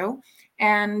he can do.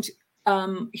 And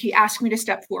he asked me to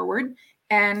step forward.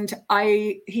 And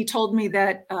he told me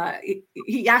that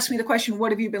he asked me the question,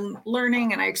 what have you been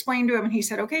learning? And I explained to him, and he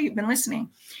said, okay, you've been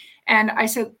listening. And I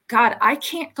said, God, I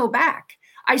can't go back.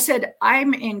 I said,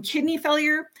 I'm in kidney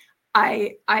failure.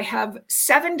 I have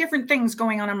 7 different things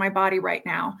going on in my body right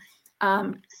now.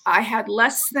 I had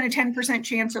less than a 10%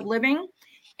 chance of living,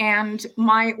 and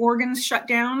my organs shut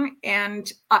down.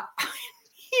 And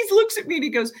he looks at me and he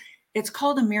goes, it's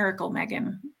called a miracle,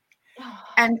 Megan.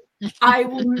 And I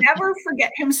will never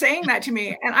forget him saying that to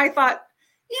me. And I thought,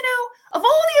 you know, of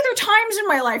all the other times in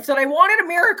my life that I wanted a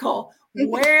miracle,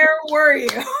 where were you?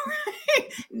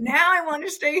 Now I want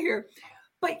to stay here.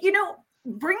 But, you know,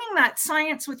 bringing that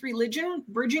science with religion,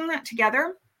 bridging that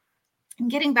together, and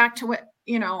getting back to what,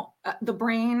 you know, the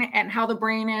brain and how the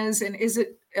brain is, and is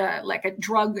it like a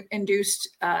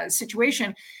drug-induced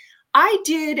situation? I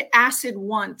did acid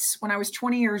once when I was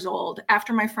 20 years old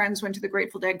after my friends went to the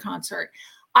Grateful Dead concert.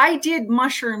 I did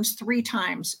mushrooms 3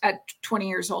 times at 20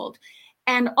 years old.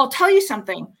 And I'll tell you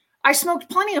something, I smoked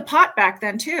plenty of pot back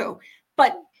then too,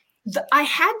 but I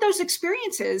had those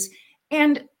experiences,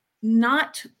 and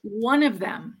not one of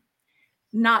them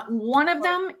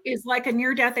is like a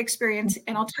near-death experience.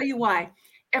 And I'll tell you why.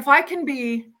 If I can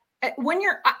be, when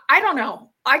you're, I don't know,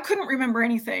 I couldn't remember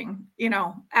anything, you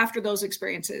know, after those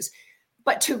experiences,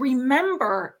 but to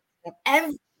remember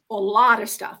a lot of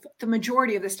stuff, the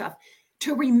majority of the stuff,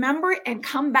 to remember it and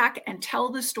come back and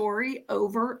tell the story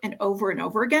over and over and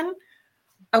over again.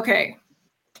 Okay.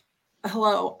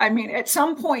 Hello. I mean, at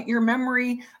some point your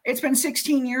memory, it's been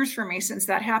 16 years for me since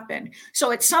that happened. So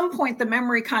at some point the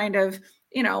memory kind of,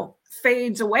 you know,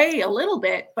 fades away a little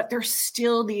bit, but there's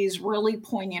still these really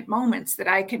poignant moments that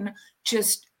I can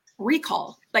just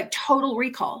recall, like total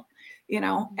recall, you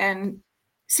know, and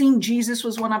seeing Jesus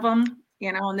was one of them,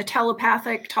 you know, and the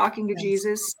telepathic talking to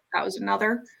Jesus, that was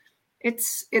another.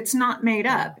 It's not made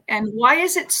up. And why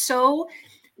is it so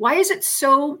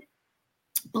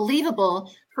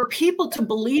believable for people to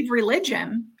believe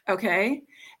religion, okay?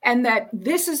 And that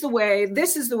this is the way,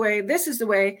 this is the way, this is the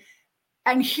way.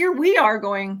 And here we are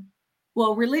going,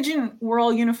 well, religion, we're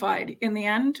all unified. In the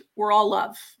end, we're all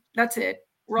love. That's it.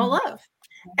 We're all love.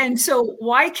 And so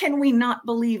why can we not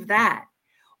believe that?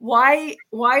 Why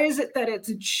is it that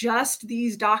it's just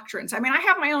these doctrines? I mean, I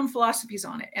have my own philosophies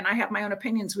on it, and I have my own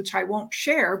opinions, which I won't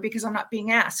share because I'm not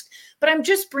being asked, but I'm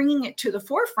just bringing it to the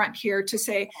forefront here to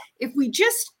say, if we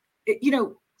just, you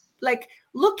know, like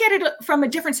look at it from a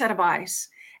different set of eyes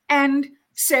and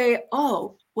say,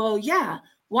 oh, well, yeah,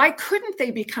 why couldn't they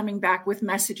be coming back with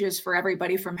messages for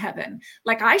everybody from heaven?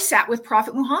 Like I sat with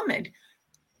Prophet Muhammad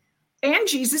and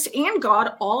Jesus and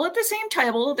God all at the same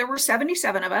table. There were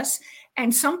 77 of us.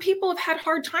 And some people have had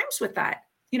hard times with that,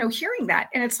 you know, hearing that.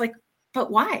 And it's like,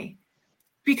 but why?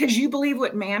 Because you believe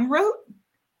what man wrote?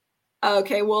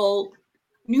 Okay, well,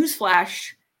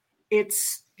 newsflash,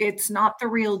 it's not the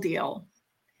real deal.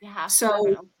 You have to have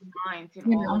an open mind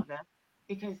in all of this,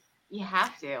 because you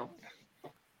have to.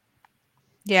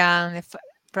 Yeah,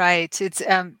 right. It's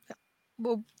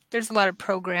well, there's a lot of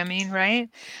programming, right?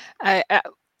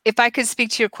 If I could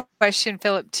speak to your question,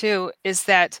 Philip, too, is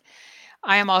that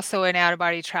I am also an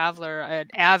out-of-body traveler, an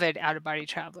avid out-of-body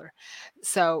traveler.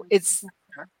 So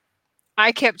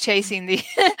I kept chasing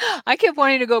I kept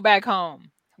wanting to go back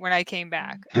home when I came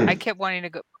back. I kept wanting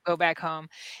to go back home.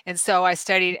 And so I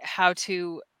studied how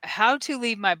to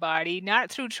leave my body, not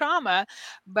through trauma,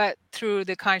 but through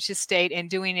the conscious state, and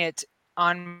doing it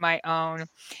on my own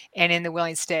and in the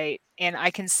willing state. And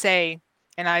I can say,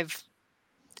 and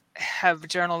have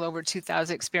journaled over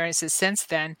 2,000 experiences since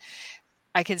then,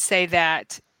 I can say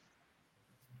that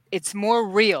it's more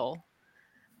real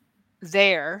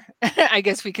there, I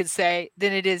guess we could say,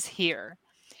 than it is here.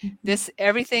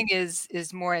 Everything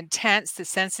is more intense. The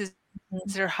senses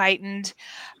are heightened.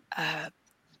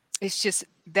 It's just,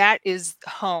 that is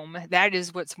home. That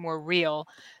is what's more real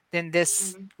than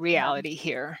this reality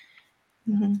here.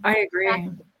 I agree.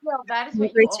 That is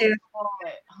what you always call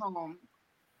it, home.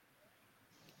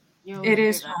 It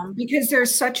is home, because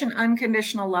there's such an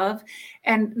unconditional love,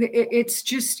 and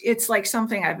it's like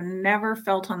something I've never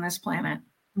felt on this planet,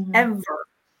 ever.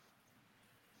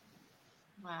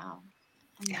 Wow.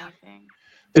 Amazing.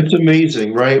 It's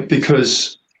amazing, right?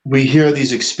 Because we hear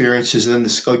these experiences, and then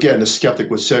the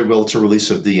skeptic would say, well, it's a release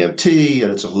of DMT,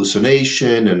 and it's a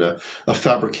hallucination and a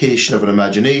fabrication of an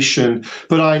imagination.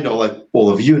 But I know, like all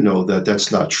of you know, that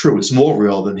that's not true. It's more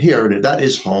real than here, and that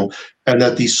is home, and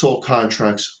that these soul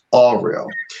contracts are real.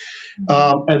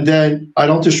 And then I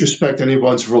don't disrespect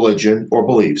anyone's religion or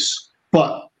beliefs,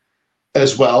 but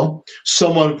as well,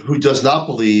 someone who does not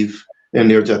believe in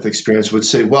near-death experience would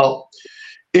say, well,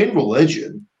 in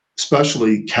religion,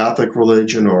 especially Catholic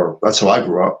religion, or that's how I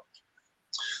grew up,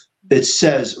 it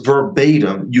says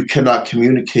verbatim, you cannot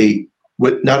communicate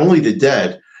with not only the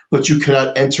dead, but you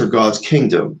cannot enter God's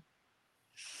kingdom.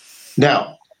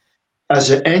 Now, as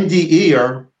an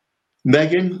NDEer,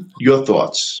 Megan, your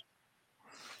thoughts?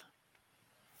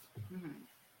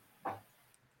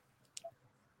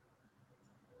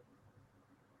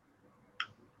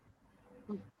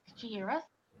 Did you hear us?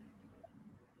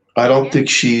 I don't think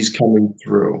she's coming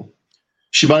through.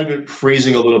 She might have been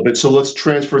freezing a little bit. So let's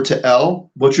transfer to Elle.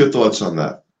 What's your thoughts on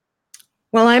that?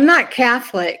 Well, I'm not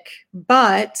Catholic,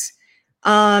 but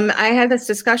I had this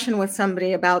discussion with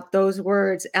somebody about those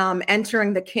words,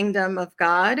 entering the kingdom of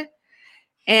God.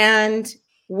 And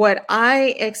what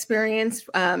I experienced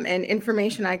and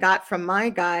information I got from my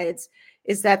guides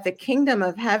is that the kingdom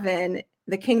of heaven,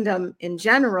 the kingdom in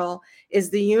general, is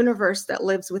the universe that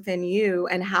lives within you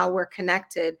and how we're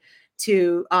connected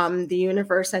to the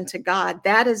universe and to God.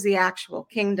 That is the actual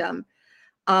kingdom.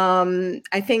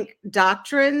 I think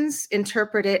doctrines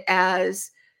interpret it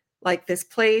as like this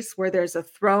place where there's a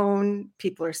throne,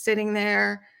 people are sitting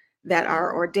there that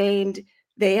are ordained.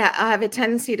 They have a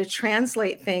tendency to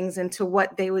translate things into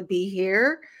what they would be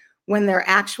here when they're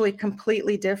actually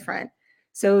completely different.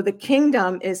 So the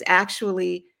kingdom is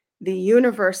actually the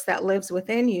universe that lives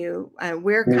within you. And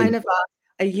we're kind of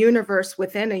a universe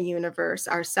within a universe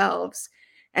ourselves.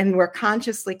 And we're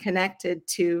consciously connected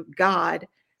to God,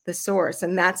 the source,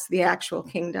 and that's the actual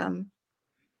kingdom.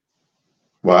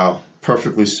 Wow,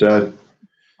 perfectly said.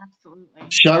 Absolutely.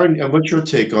 Sharon, and what's your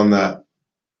take on that?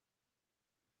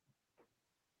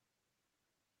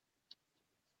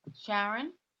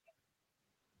 Sharon?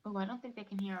 Oh, I don't think they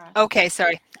can hear us. Okay,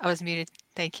 sorry. I was muted.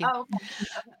 Thank you. Oh, okay.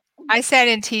 I sat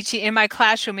in teaching in my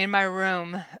classroom, in my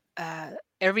room,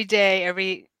 every day,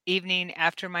 every evening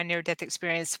after my near-death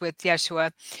experience with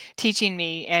Yeshua, teaching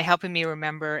me and helping me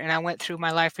remember. And I went through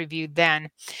my life review then,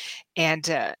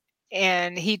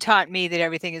 and he taught me that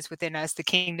everything is within us, the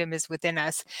kingdom is within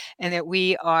us, and that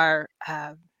we are.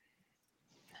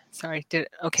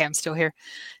 Okay, I'm still here.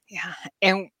 Yeah,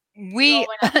 and we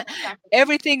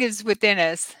everything is within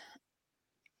us.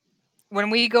 When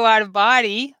we go out of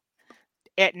body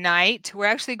at night, we're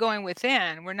actually going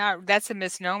within. We're not, that's a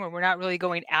misnomer. We're not really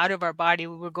going out of our body.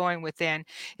 We're going within.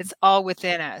 It's all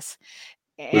within us.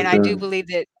 And I do believe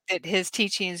that his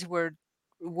teachings were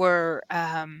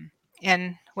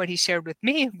and what he shared with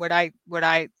me,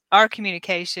 our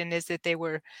communication is that they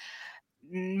were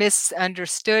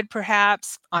misunderstood,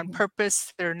 perhaps on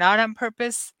purpose or not on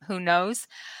purpose, who knows,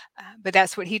 but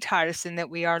that's what he taught us, and that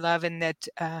we are love, and that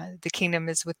the kingdom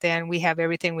is within. We have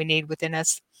everything we need within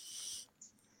us.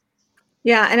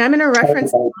 Yeah, and I'm going to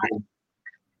reference.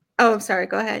 Oh, sorry.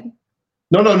 Go ahead.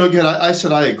 No, go ahead. I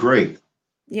said I agree.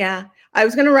 Yeah, I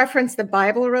was going to reference the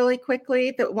Bible really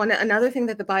quickly. Another thing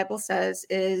that the Bible says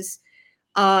is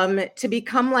to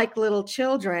become like little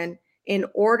children in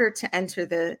order to enter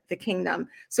the kingdom.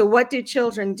 So what do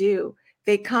children do?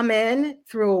 They come in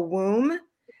through a womb.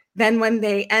 Then when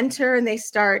they enter and they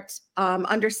start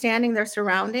understanding their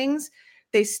surroundings,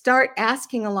 they start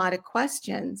asking a lot of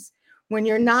questions. When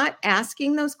you're not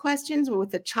asking those questions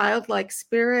with a childlike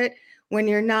spirit, when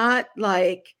you're not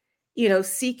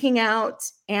seeking out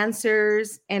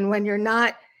answers, and when you're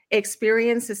not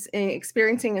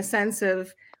experiencing a sense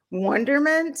of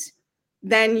wonderment,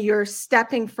 then you're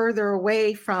stepping further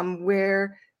away from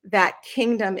where that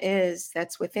kingdom is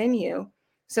that's within you.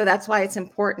 So that's why it's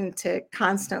important to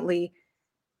constantly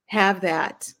have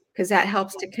that, because that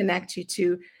helps to connect you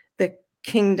to the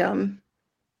kingdom.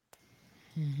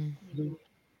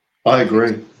 I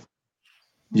agree.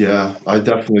 Yeah, I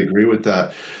definitely agree with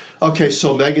that. Okay,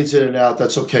 so Megan's in and out.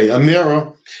 That's okay.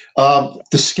 Amira,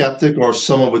 the skeptic, or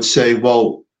someone would say,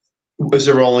 well, is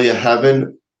there only a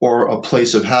heaven or a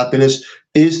place of happiness?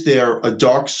 Is there a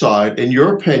dark side, in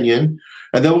your opinion?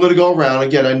 And then we're going to go around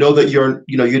again. I know that you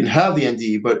didn't have the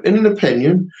NDE, but in an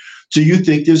opinion, do you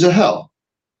think there's a hell?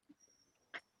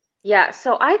 Yeah,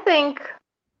 so I think,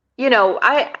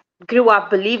 I grew up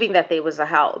believing that there was a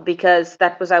hell, because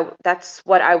that's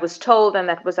what I was told, and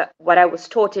that was what I was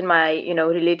taught in my,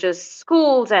 religious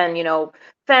schools and,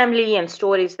 family and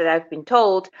stories that I've been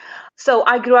told. So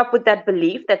I grew up with that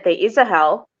belief that there is a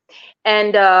hell.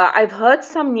 And I've heard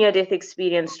some near-death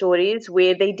experience stories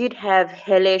where they did have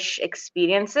hellish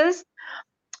experiences.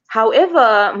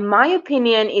 However, my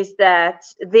opinion is that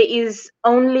there is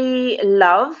only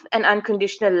love and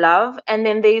unconditional love. And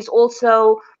then there is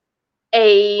also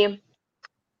I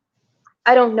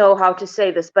don't know how to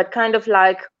say this, but kind of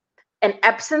like an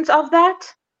absence of that.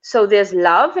 So there's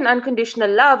love and unconditional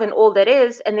love and all that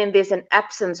is, and then there's an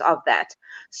absence of that.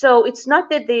 So it's not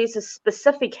that there's a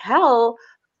specific hell,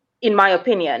 in my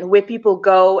opinion, where people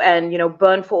go and,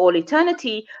 burn for all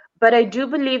eternity. But I do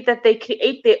believe that they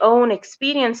create their own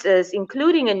experiences,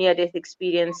 including a near-death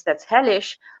experience that's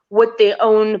hellish, with their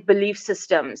own belief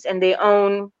systems and their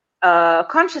own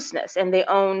consciousness and their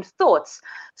own thoughts.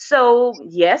 So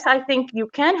yes, I think you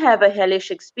can have a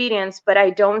hellish experience, but I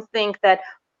don't think that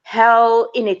hell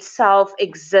in itself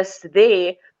exists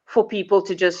there for people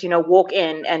to just, walk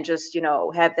in and just,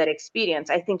 have that experience.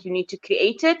 I think you need to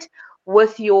create it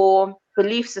with your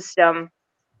belief system,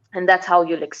 and that's how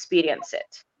you'll experience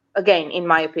it. Again, in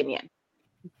my opinion.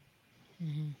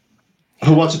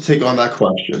 Who wants to take on that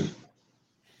question?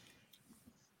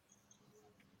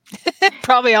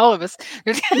 Probably all of us.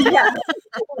 Yeah.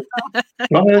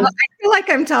 Go ahead. I feel like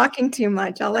I'm talking too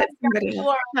much. I'll let somebody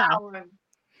else.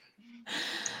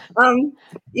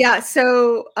 Yeah.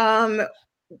 So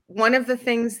one of the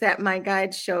things that my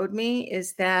guide showed me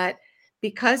is that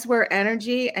because we're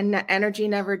energy and energy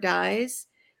never dies,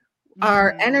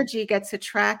 our energy gets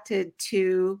attracted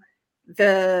to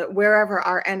wherever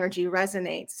our energy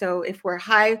resonates. So if we're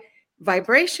high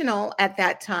vibrational at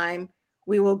that time,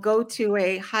 we will go to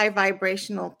a high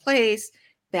vibrational place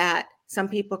that some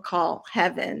people call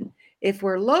heaven. If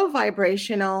we're low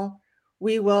vibrational,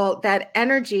 that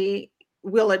energy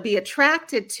will be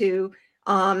attracted to,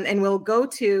 and we'll go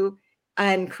to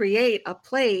and create a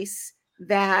place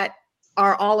that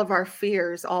are all of our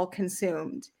fears all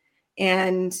consumed,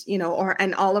 and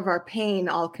and all of our pain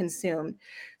all consumed.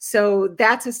 So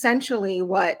that's essentially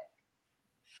what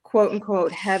quote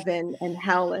unquote heaven and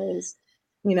hell is,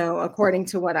 according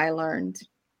to what I learned.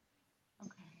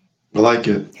 I like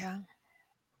it. Yeah.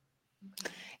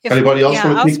 Anybody else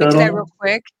want to I'll take speak that to that on? real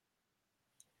quick.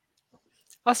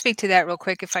 I'll speak to that real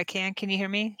quick if I can. Can you hear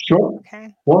me? Sure.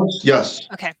 Okay. Yes.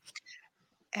 Okay.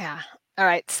 Yeah. All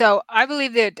right. So I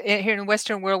believe that here in the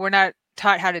Western world, we're not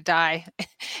taught how to die,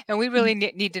 and we really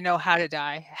need to know how to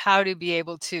die, how to be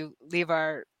able to leave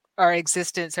our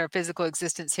existence, our physical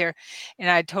existence here. And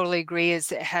I totally agree.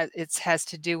 It has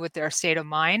to do with our state of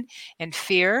mind and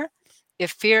fear.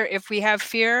 If we have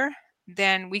fear,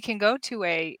 then we can go to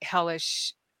a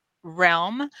hellish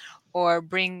realm or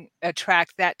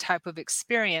attract that type of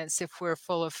experience. If we're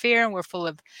full of fear and we're full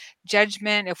of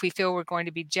judgment, if we feel we're going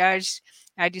to be judged.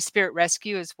 I do spirit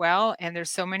rescue as well, and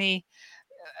there's so many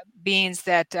beings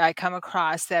that I come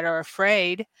across that are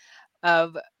afraid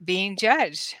of being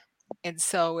judged, and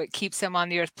so it keeps them on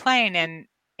the earth plane,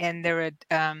 and they're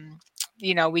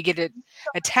we get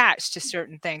attached to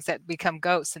certain things that become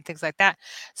ghosts and things like that.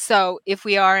 So if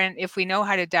we know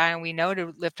how to die, and we know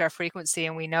to lift our frequency,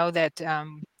 and we know that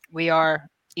we are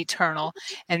eternal,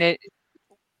 and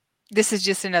this is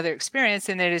just another experience,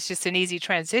 and that it's just an easy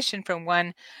transition from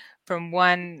one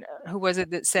who was it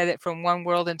that said it, from one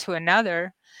world into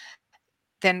another,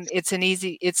 then it's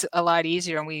a lot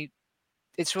easier. And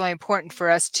it's really important for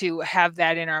us to have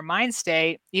that in our mind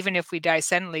state, even if we die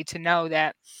suddenly, to know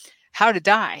that how to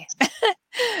die,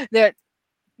 that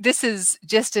this is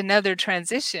just another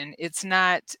transition. It's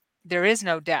not, there is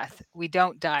no death. We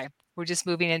don't die. We're just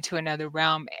moving into another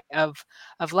realm of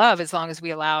love, as long as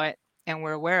we allow it and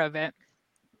we're aware of it.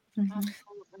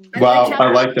 Wow,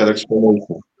 I like that explanation.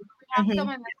 We have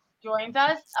someone that joins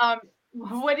us.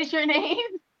 What is your name?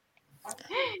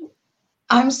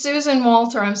 I'm Susan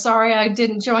Walter. I'm sorry I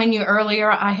didn't join you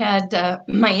earlier. I had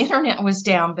my internet was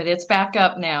down, but it's back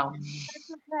up now.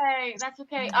 That's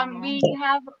okay. We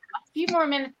have a few more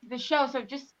minutes to the show, so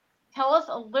just tell us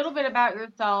a little bit about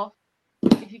yourself,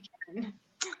 if you can.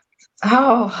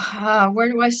 Where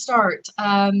do I start?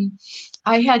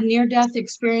 I had near-death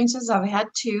experiences. I've had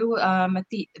two at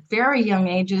the very young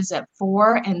ages, at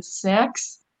 4 and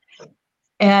 6,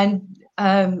 and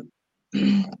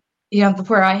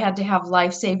where I had to have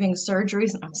life-saving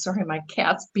surgeries. I'm sorry, my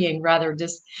cat's being rather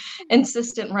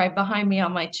insistent right behind me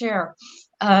on my chair,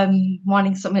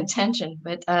 wanting some attention.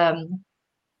 But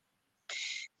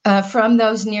from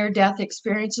those near-death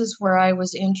experiences, where I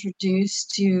was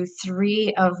introduced to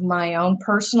 3 of my own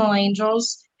personal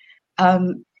angels,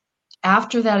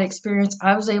 after that experience,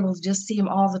 I was able to just see them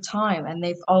all the time, and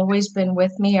they've always been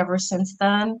with me ever since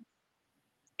then.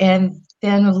 And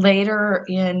then later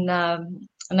in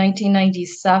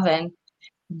 1997,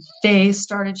 they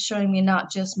started showing me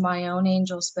not just my own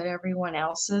angels, but everyone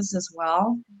else's as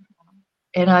well.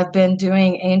 And I've been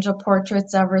doing angel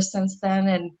portraits ever since then,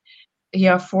 and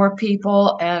for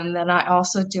people. And then I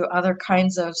also do other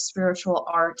kinds of spiritual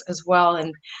art as well.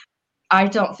 And I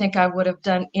don't think I would have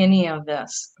done any of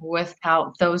this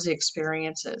without those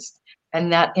experiences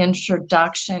and that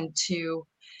introduction to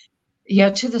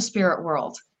the spirit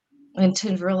world, and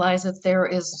to realize that there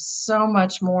is so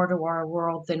much more to our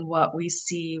world than what we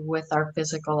see with our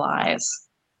physical eyes.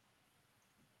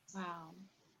 Wow.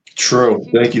 True.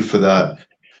 Thank you for that.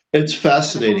 It's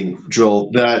fascinating,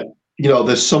 Joel, that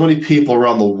there's so many people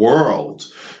around the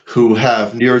world who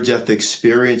have near-death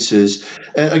experiences.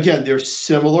 And again, they're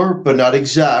similar, but not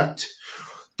exact.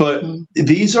 But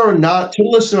these are not, to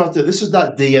listen out there, this is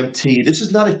not DMT. This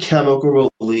is not a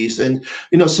chemical release. And,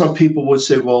 some people would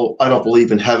say, well, I don't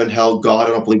believe in heaven, hell, God.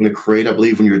 I don't believe in a creator. I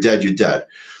believe when you're dead, you're dead.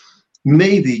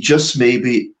 Maybe, just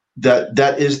maybe,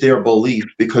 that is their belief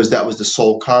because that was the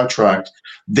soul contract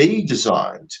they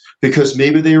designed, because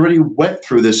maybe they already went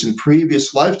through this in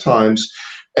previous lifetimes,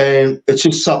 and it's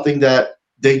just something that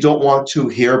they don't want to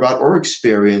hear about or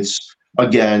experience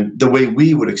again the way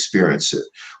we would experience it.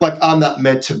 Like, I'm not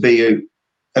meant to be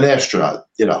an astronaut,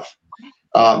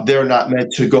 they're not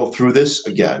meant to go through this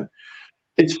again.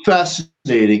 It's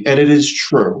fascinating, and it is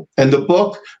true. And the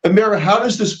book, Amira, how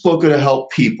does this book going to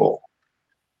help people?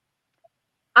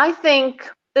 I think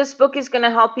this book is going to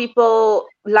help people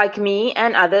like me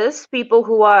and others, people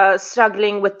who are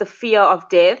struggling with the fear of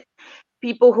death,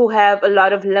 people who have a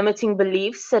lot of limiting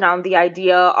beliefs around the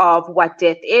idea of what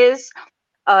death is,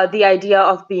 the idea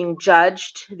of being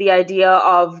judged, the idea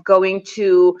of going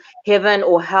to heaven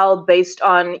or hell based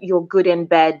on your good and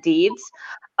bad deeds.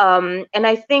 And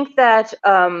I think that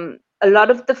a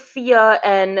lot of the fear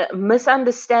and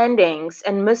misunderstandings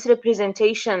and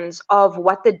misrepresentations of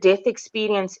what the death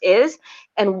experience is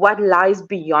and what lies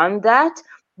beyond that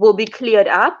will be cleared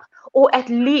up, or at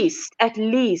least,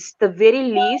 the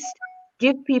very least,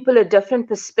 give people a different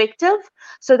perspective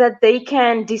so that they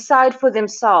can decide for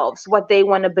themselves what they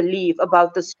want to believe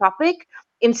about this topic,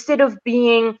 instead of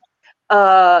being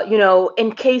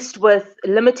encased with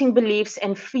limiting beliefs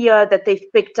and fear that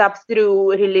they've picked up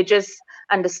through religious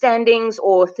understandings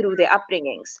or through their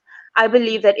upbringings. I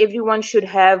believe that everyone should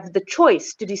have the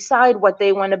choice to decide what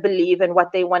they want to believe and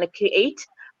what they want to create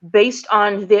based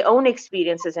on their own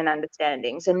experiences and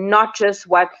understandings, and not just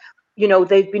what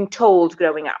they've been told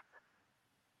growing up.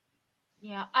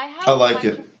 Yeah, I have I like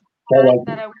it.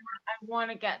 that I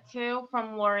want to get to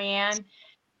from Lorianne.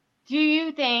 Do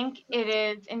you think it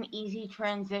is an easy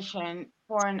transition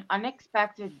for an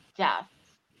unexpected death?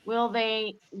 Will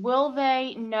they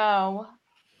know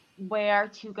where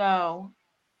to go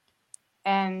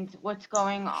and what's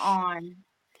going on?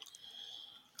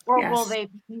 Or will they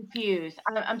be confused?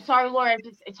 I'm sorry, Laura,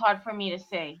 it's hard for me to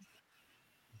see.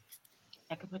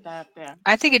 I could put that up there.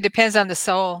 I think it depends on the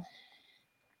soul.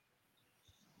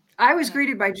 I was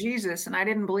greeted by Jesus, and I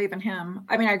didn't believe in him.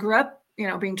 I mean, I grew up,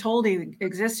 being told he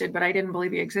existed, but I didn't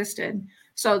believe he existed.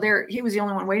 So he was the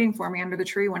only one waiting for me under the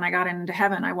tree. When I got into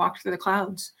heaven, I walked through the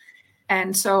clouds.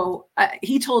 And so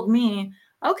he told me,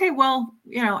 okay, well,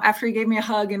 after he gave me a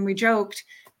hug and we joked,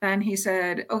 then he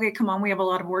said, okay, come on, we have a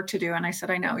lot of work to do. And I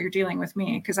said, I know, you're dealing with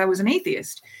me, because I was an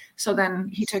atheist. So then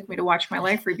he took me to watch my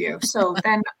life review. So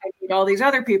then I meet all these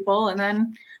other people, and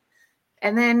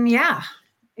then, yeah,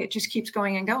 it just keeps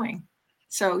going and going.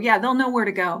 So yeah, they'll know where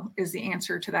to go is the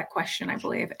answer to that question, I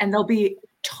believe. And they'll be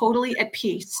totally at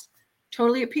peace.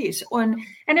 And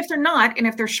if they're not, and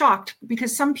if they're shocked,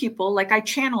 because some people, like I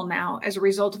channel now as a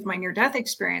result of my near-death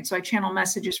experience, so I channel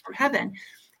messages from heaven.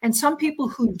 And some people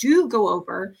who do go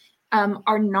over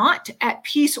are not at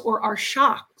peace or are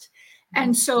shocked.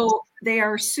 And so they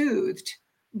are soothed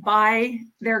by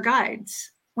their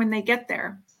guides when they get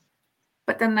there.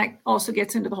 But then that also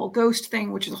gets into the whole ghost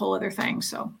thing, which is a whole other thing.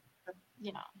 So,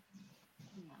 yeah.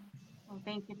 Well,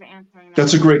 thank you for answering that.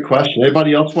 That's a great question.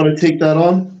 Anybody else want to take that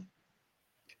on?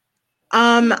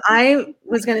 I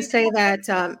was going to say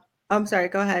that. I'm sorry.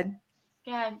 Go ahead.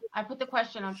 Go ahead. I put the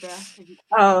question up there.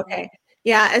 Oh, okay.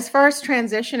 Yeah. As far as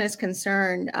transition is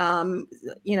concerned, part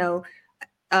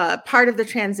of the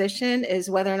transition is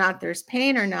whether or not there's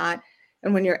pain or not.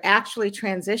 And when you're actually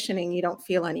transitioning, you don't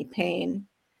feel any pain.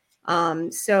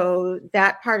 So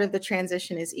that part of the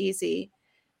transition is easy.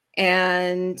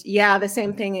 And yeah, the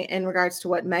same thing in regards to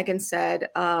what Megan said.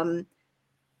 The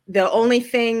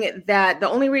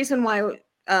only reason why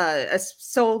a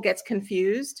soul gets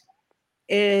confused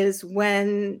is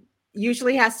when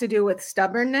usually has to do with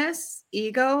stubbornness,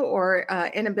 ego, or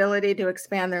inability to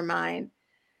expand their mind.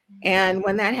 And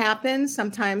when that happens,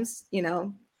 sometimes,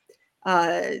 then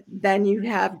you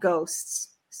have ghosts.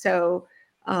 So,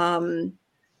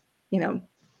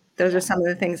 those are some of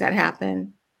the things that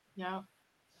happen. Yeah.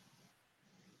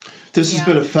 This has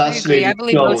been a fascinating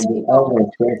show.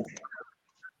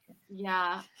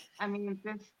 Yeah. I mean,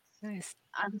 Nice.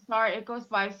 I'm sorry, it goes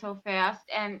by so fast.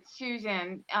 And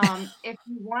Susan, if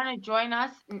you want to join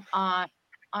us on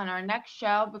our next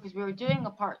show, because we were doing a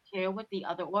part 2 with the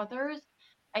other authors,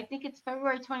 I think it's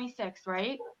February 26th,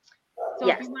 right? So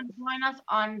Yes. if you want to join us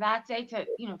on that day to,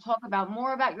 talk about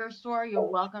more about your story, you're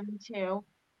welcome to.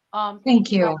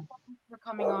 Thank you. Guys for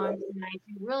coming on tonight.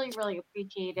 We really, really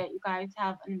appreciate it. You guys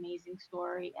have an amazing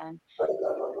story, and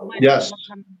Yes,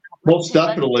 most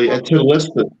definitely. And to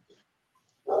listen,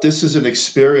 this is an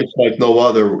experience like no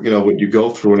other, what you go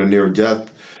through in a near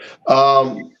death.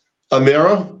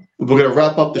 Amira, we're going to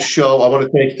wrap up the show. I want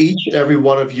to thank each and every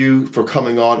one of you for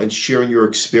coming on and sharing your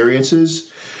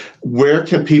experiences. Where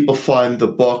can people find the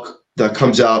book that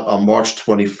comes out on March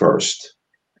 21st?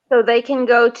 So they can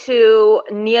go to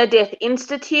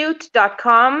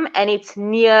neardeathinstitute.com, and it's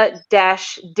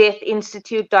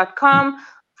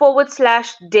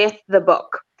near-deathinstitute.com/death the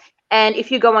book. And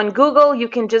if you go on Google, you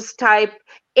can just type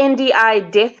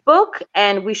NDI Death Book,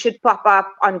 and we should pop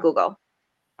up on Google.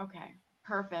 Okay,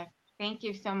 perfect. Thank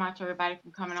you so much, everybody,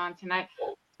 for coming on tonight.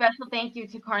 Special thank you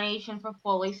to Carnation for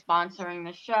fully sponsoring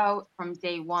the show from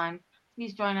day one.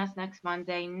 Please join us next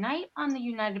Monday night on the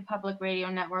United Public Radio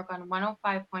Network on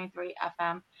 105.3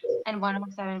 FM and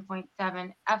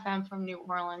 107.7 FM from New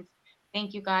Orleans.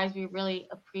 Thank you, guys. We really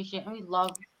appreciate it, and we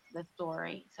love the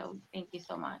story. So thank you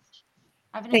so much.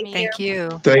 Have an amazing Thank you.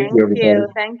 Thank you, everybody.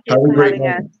 Thank you Have a for great having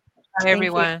night. us. Bye,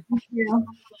 everyone. Thank you.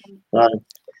 Bye.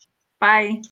 Bye.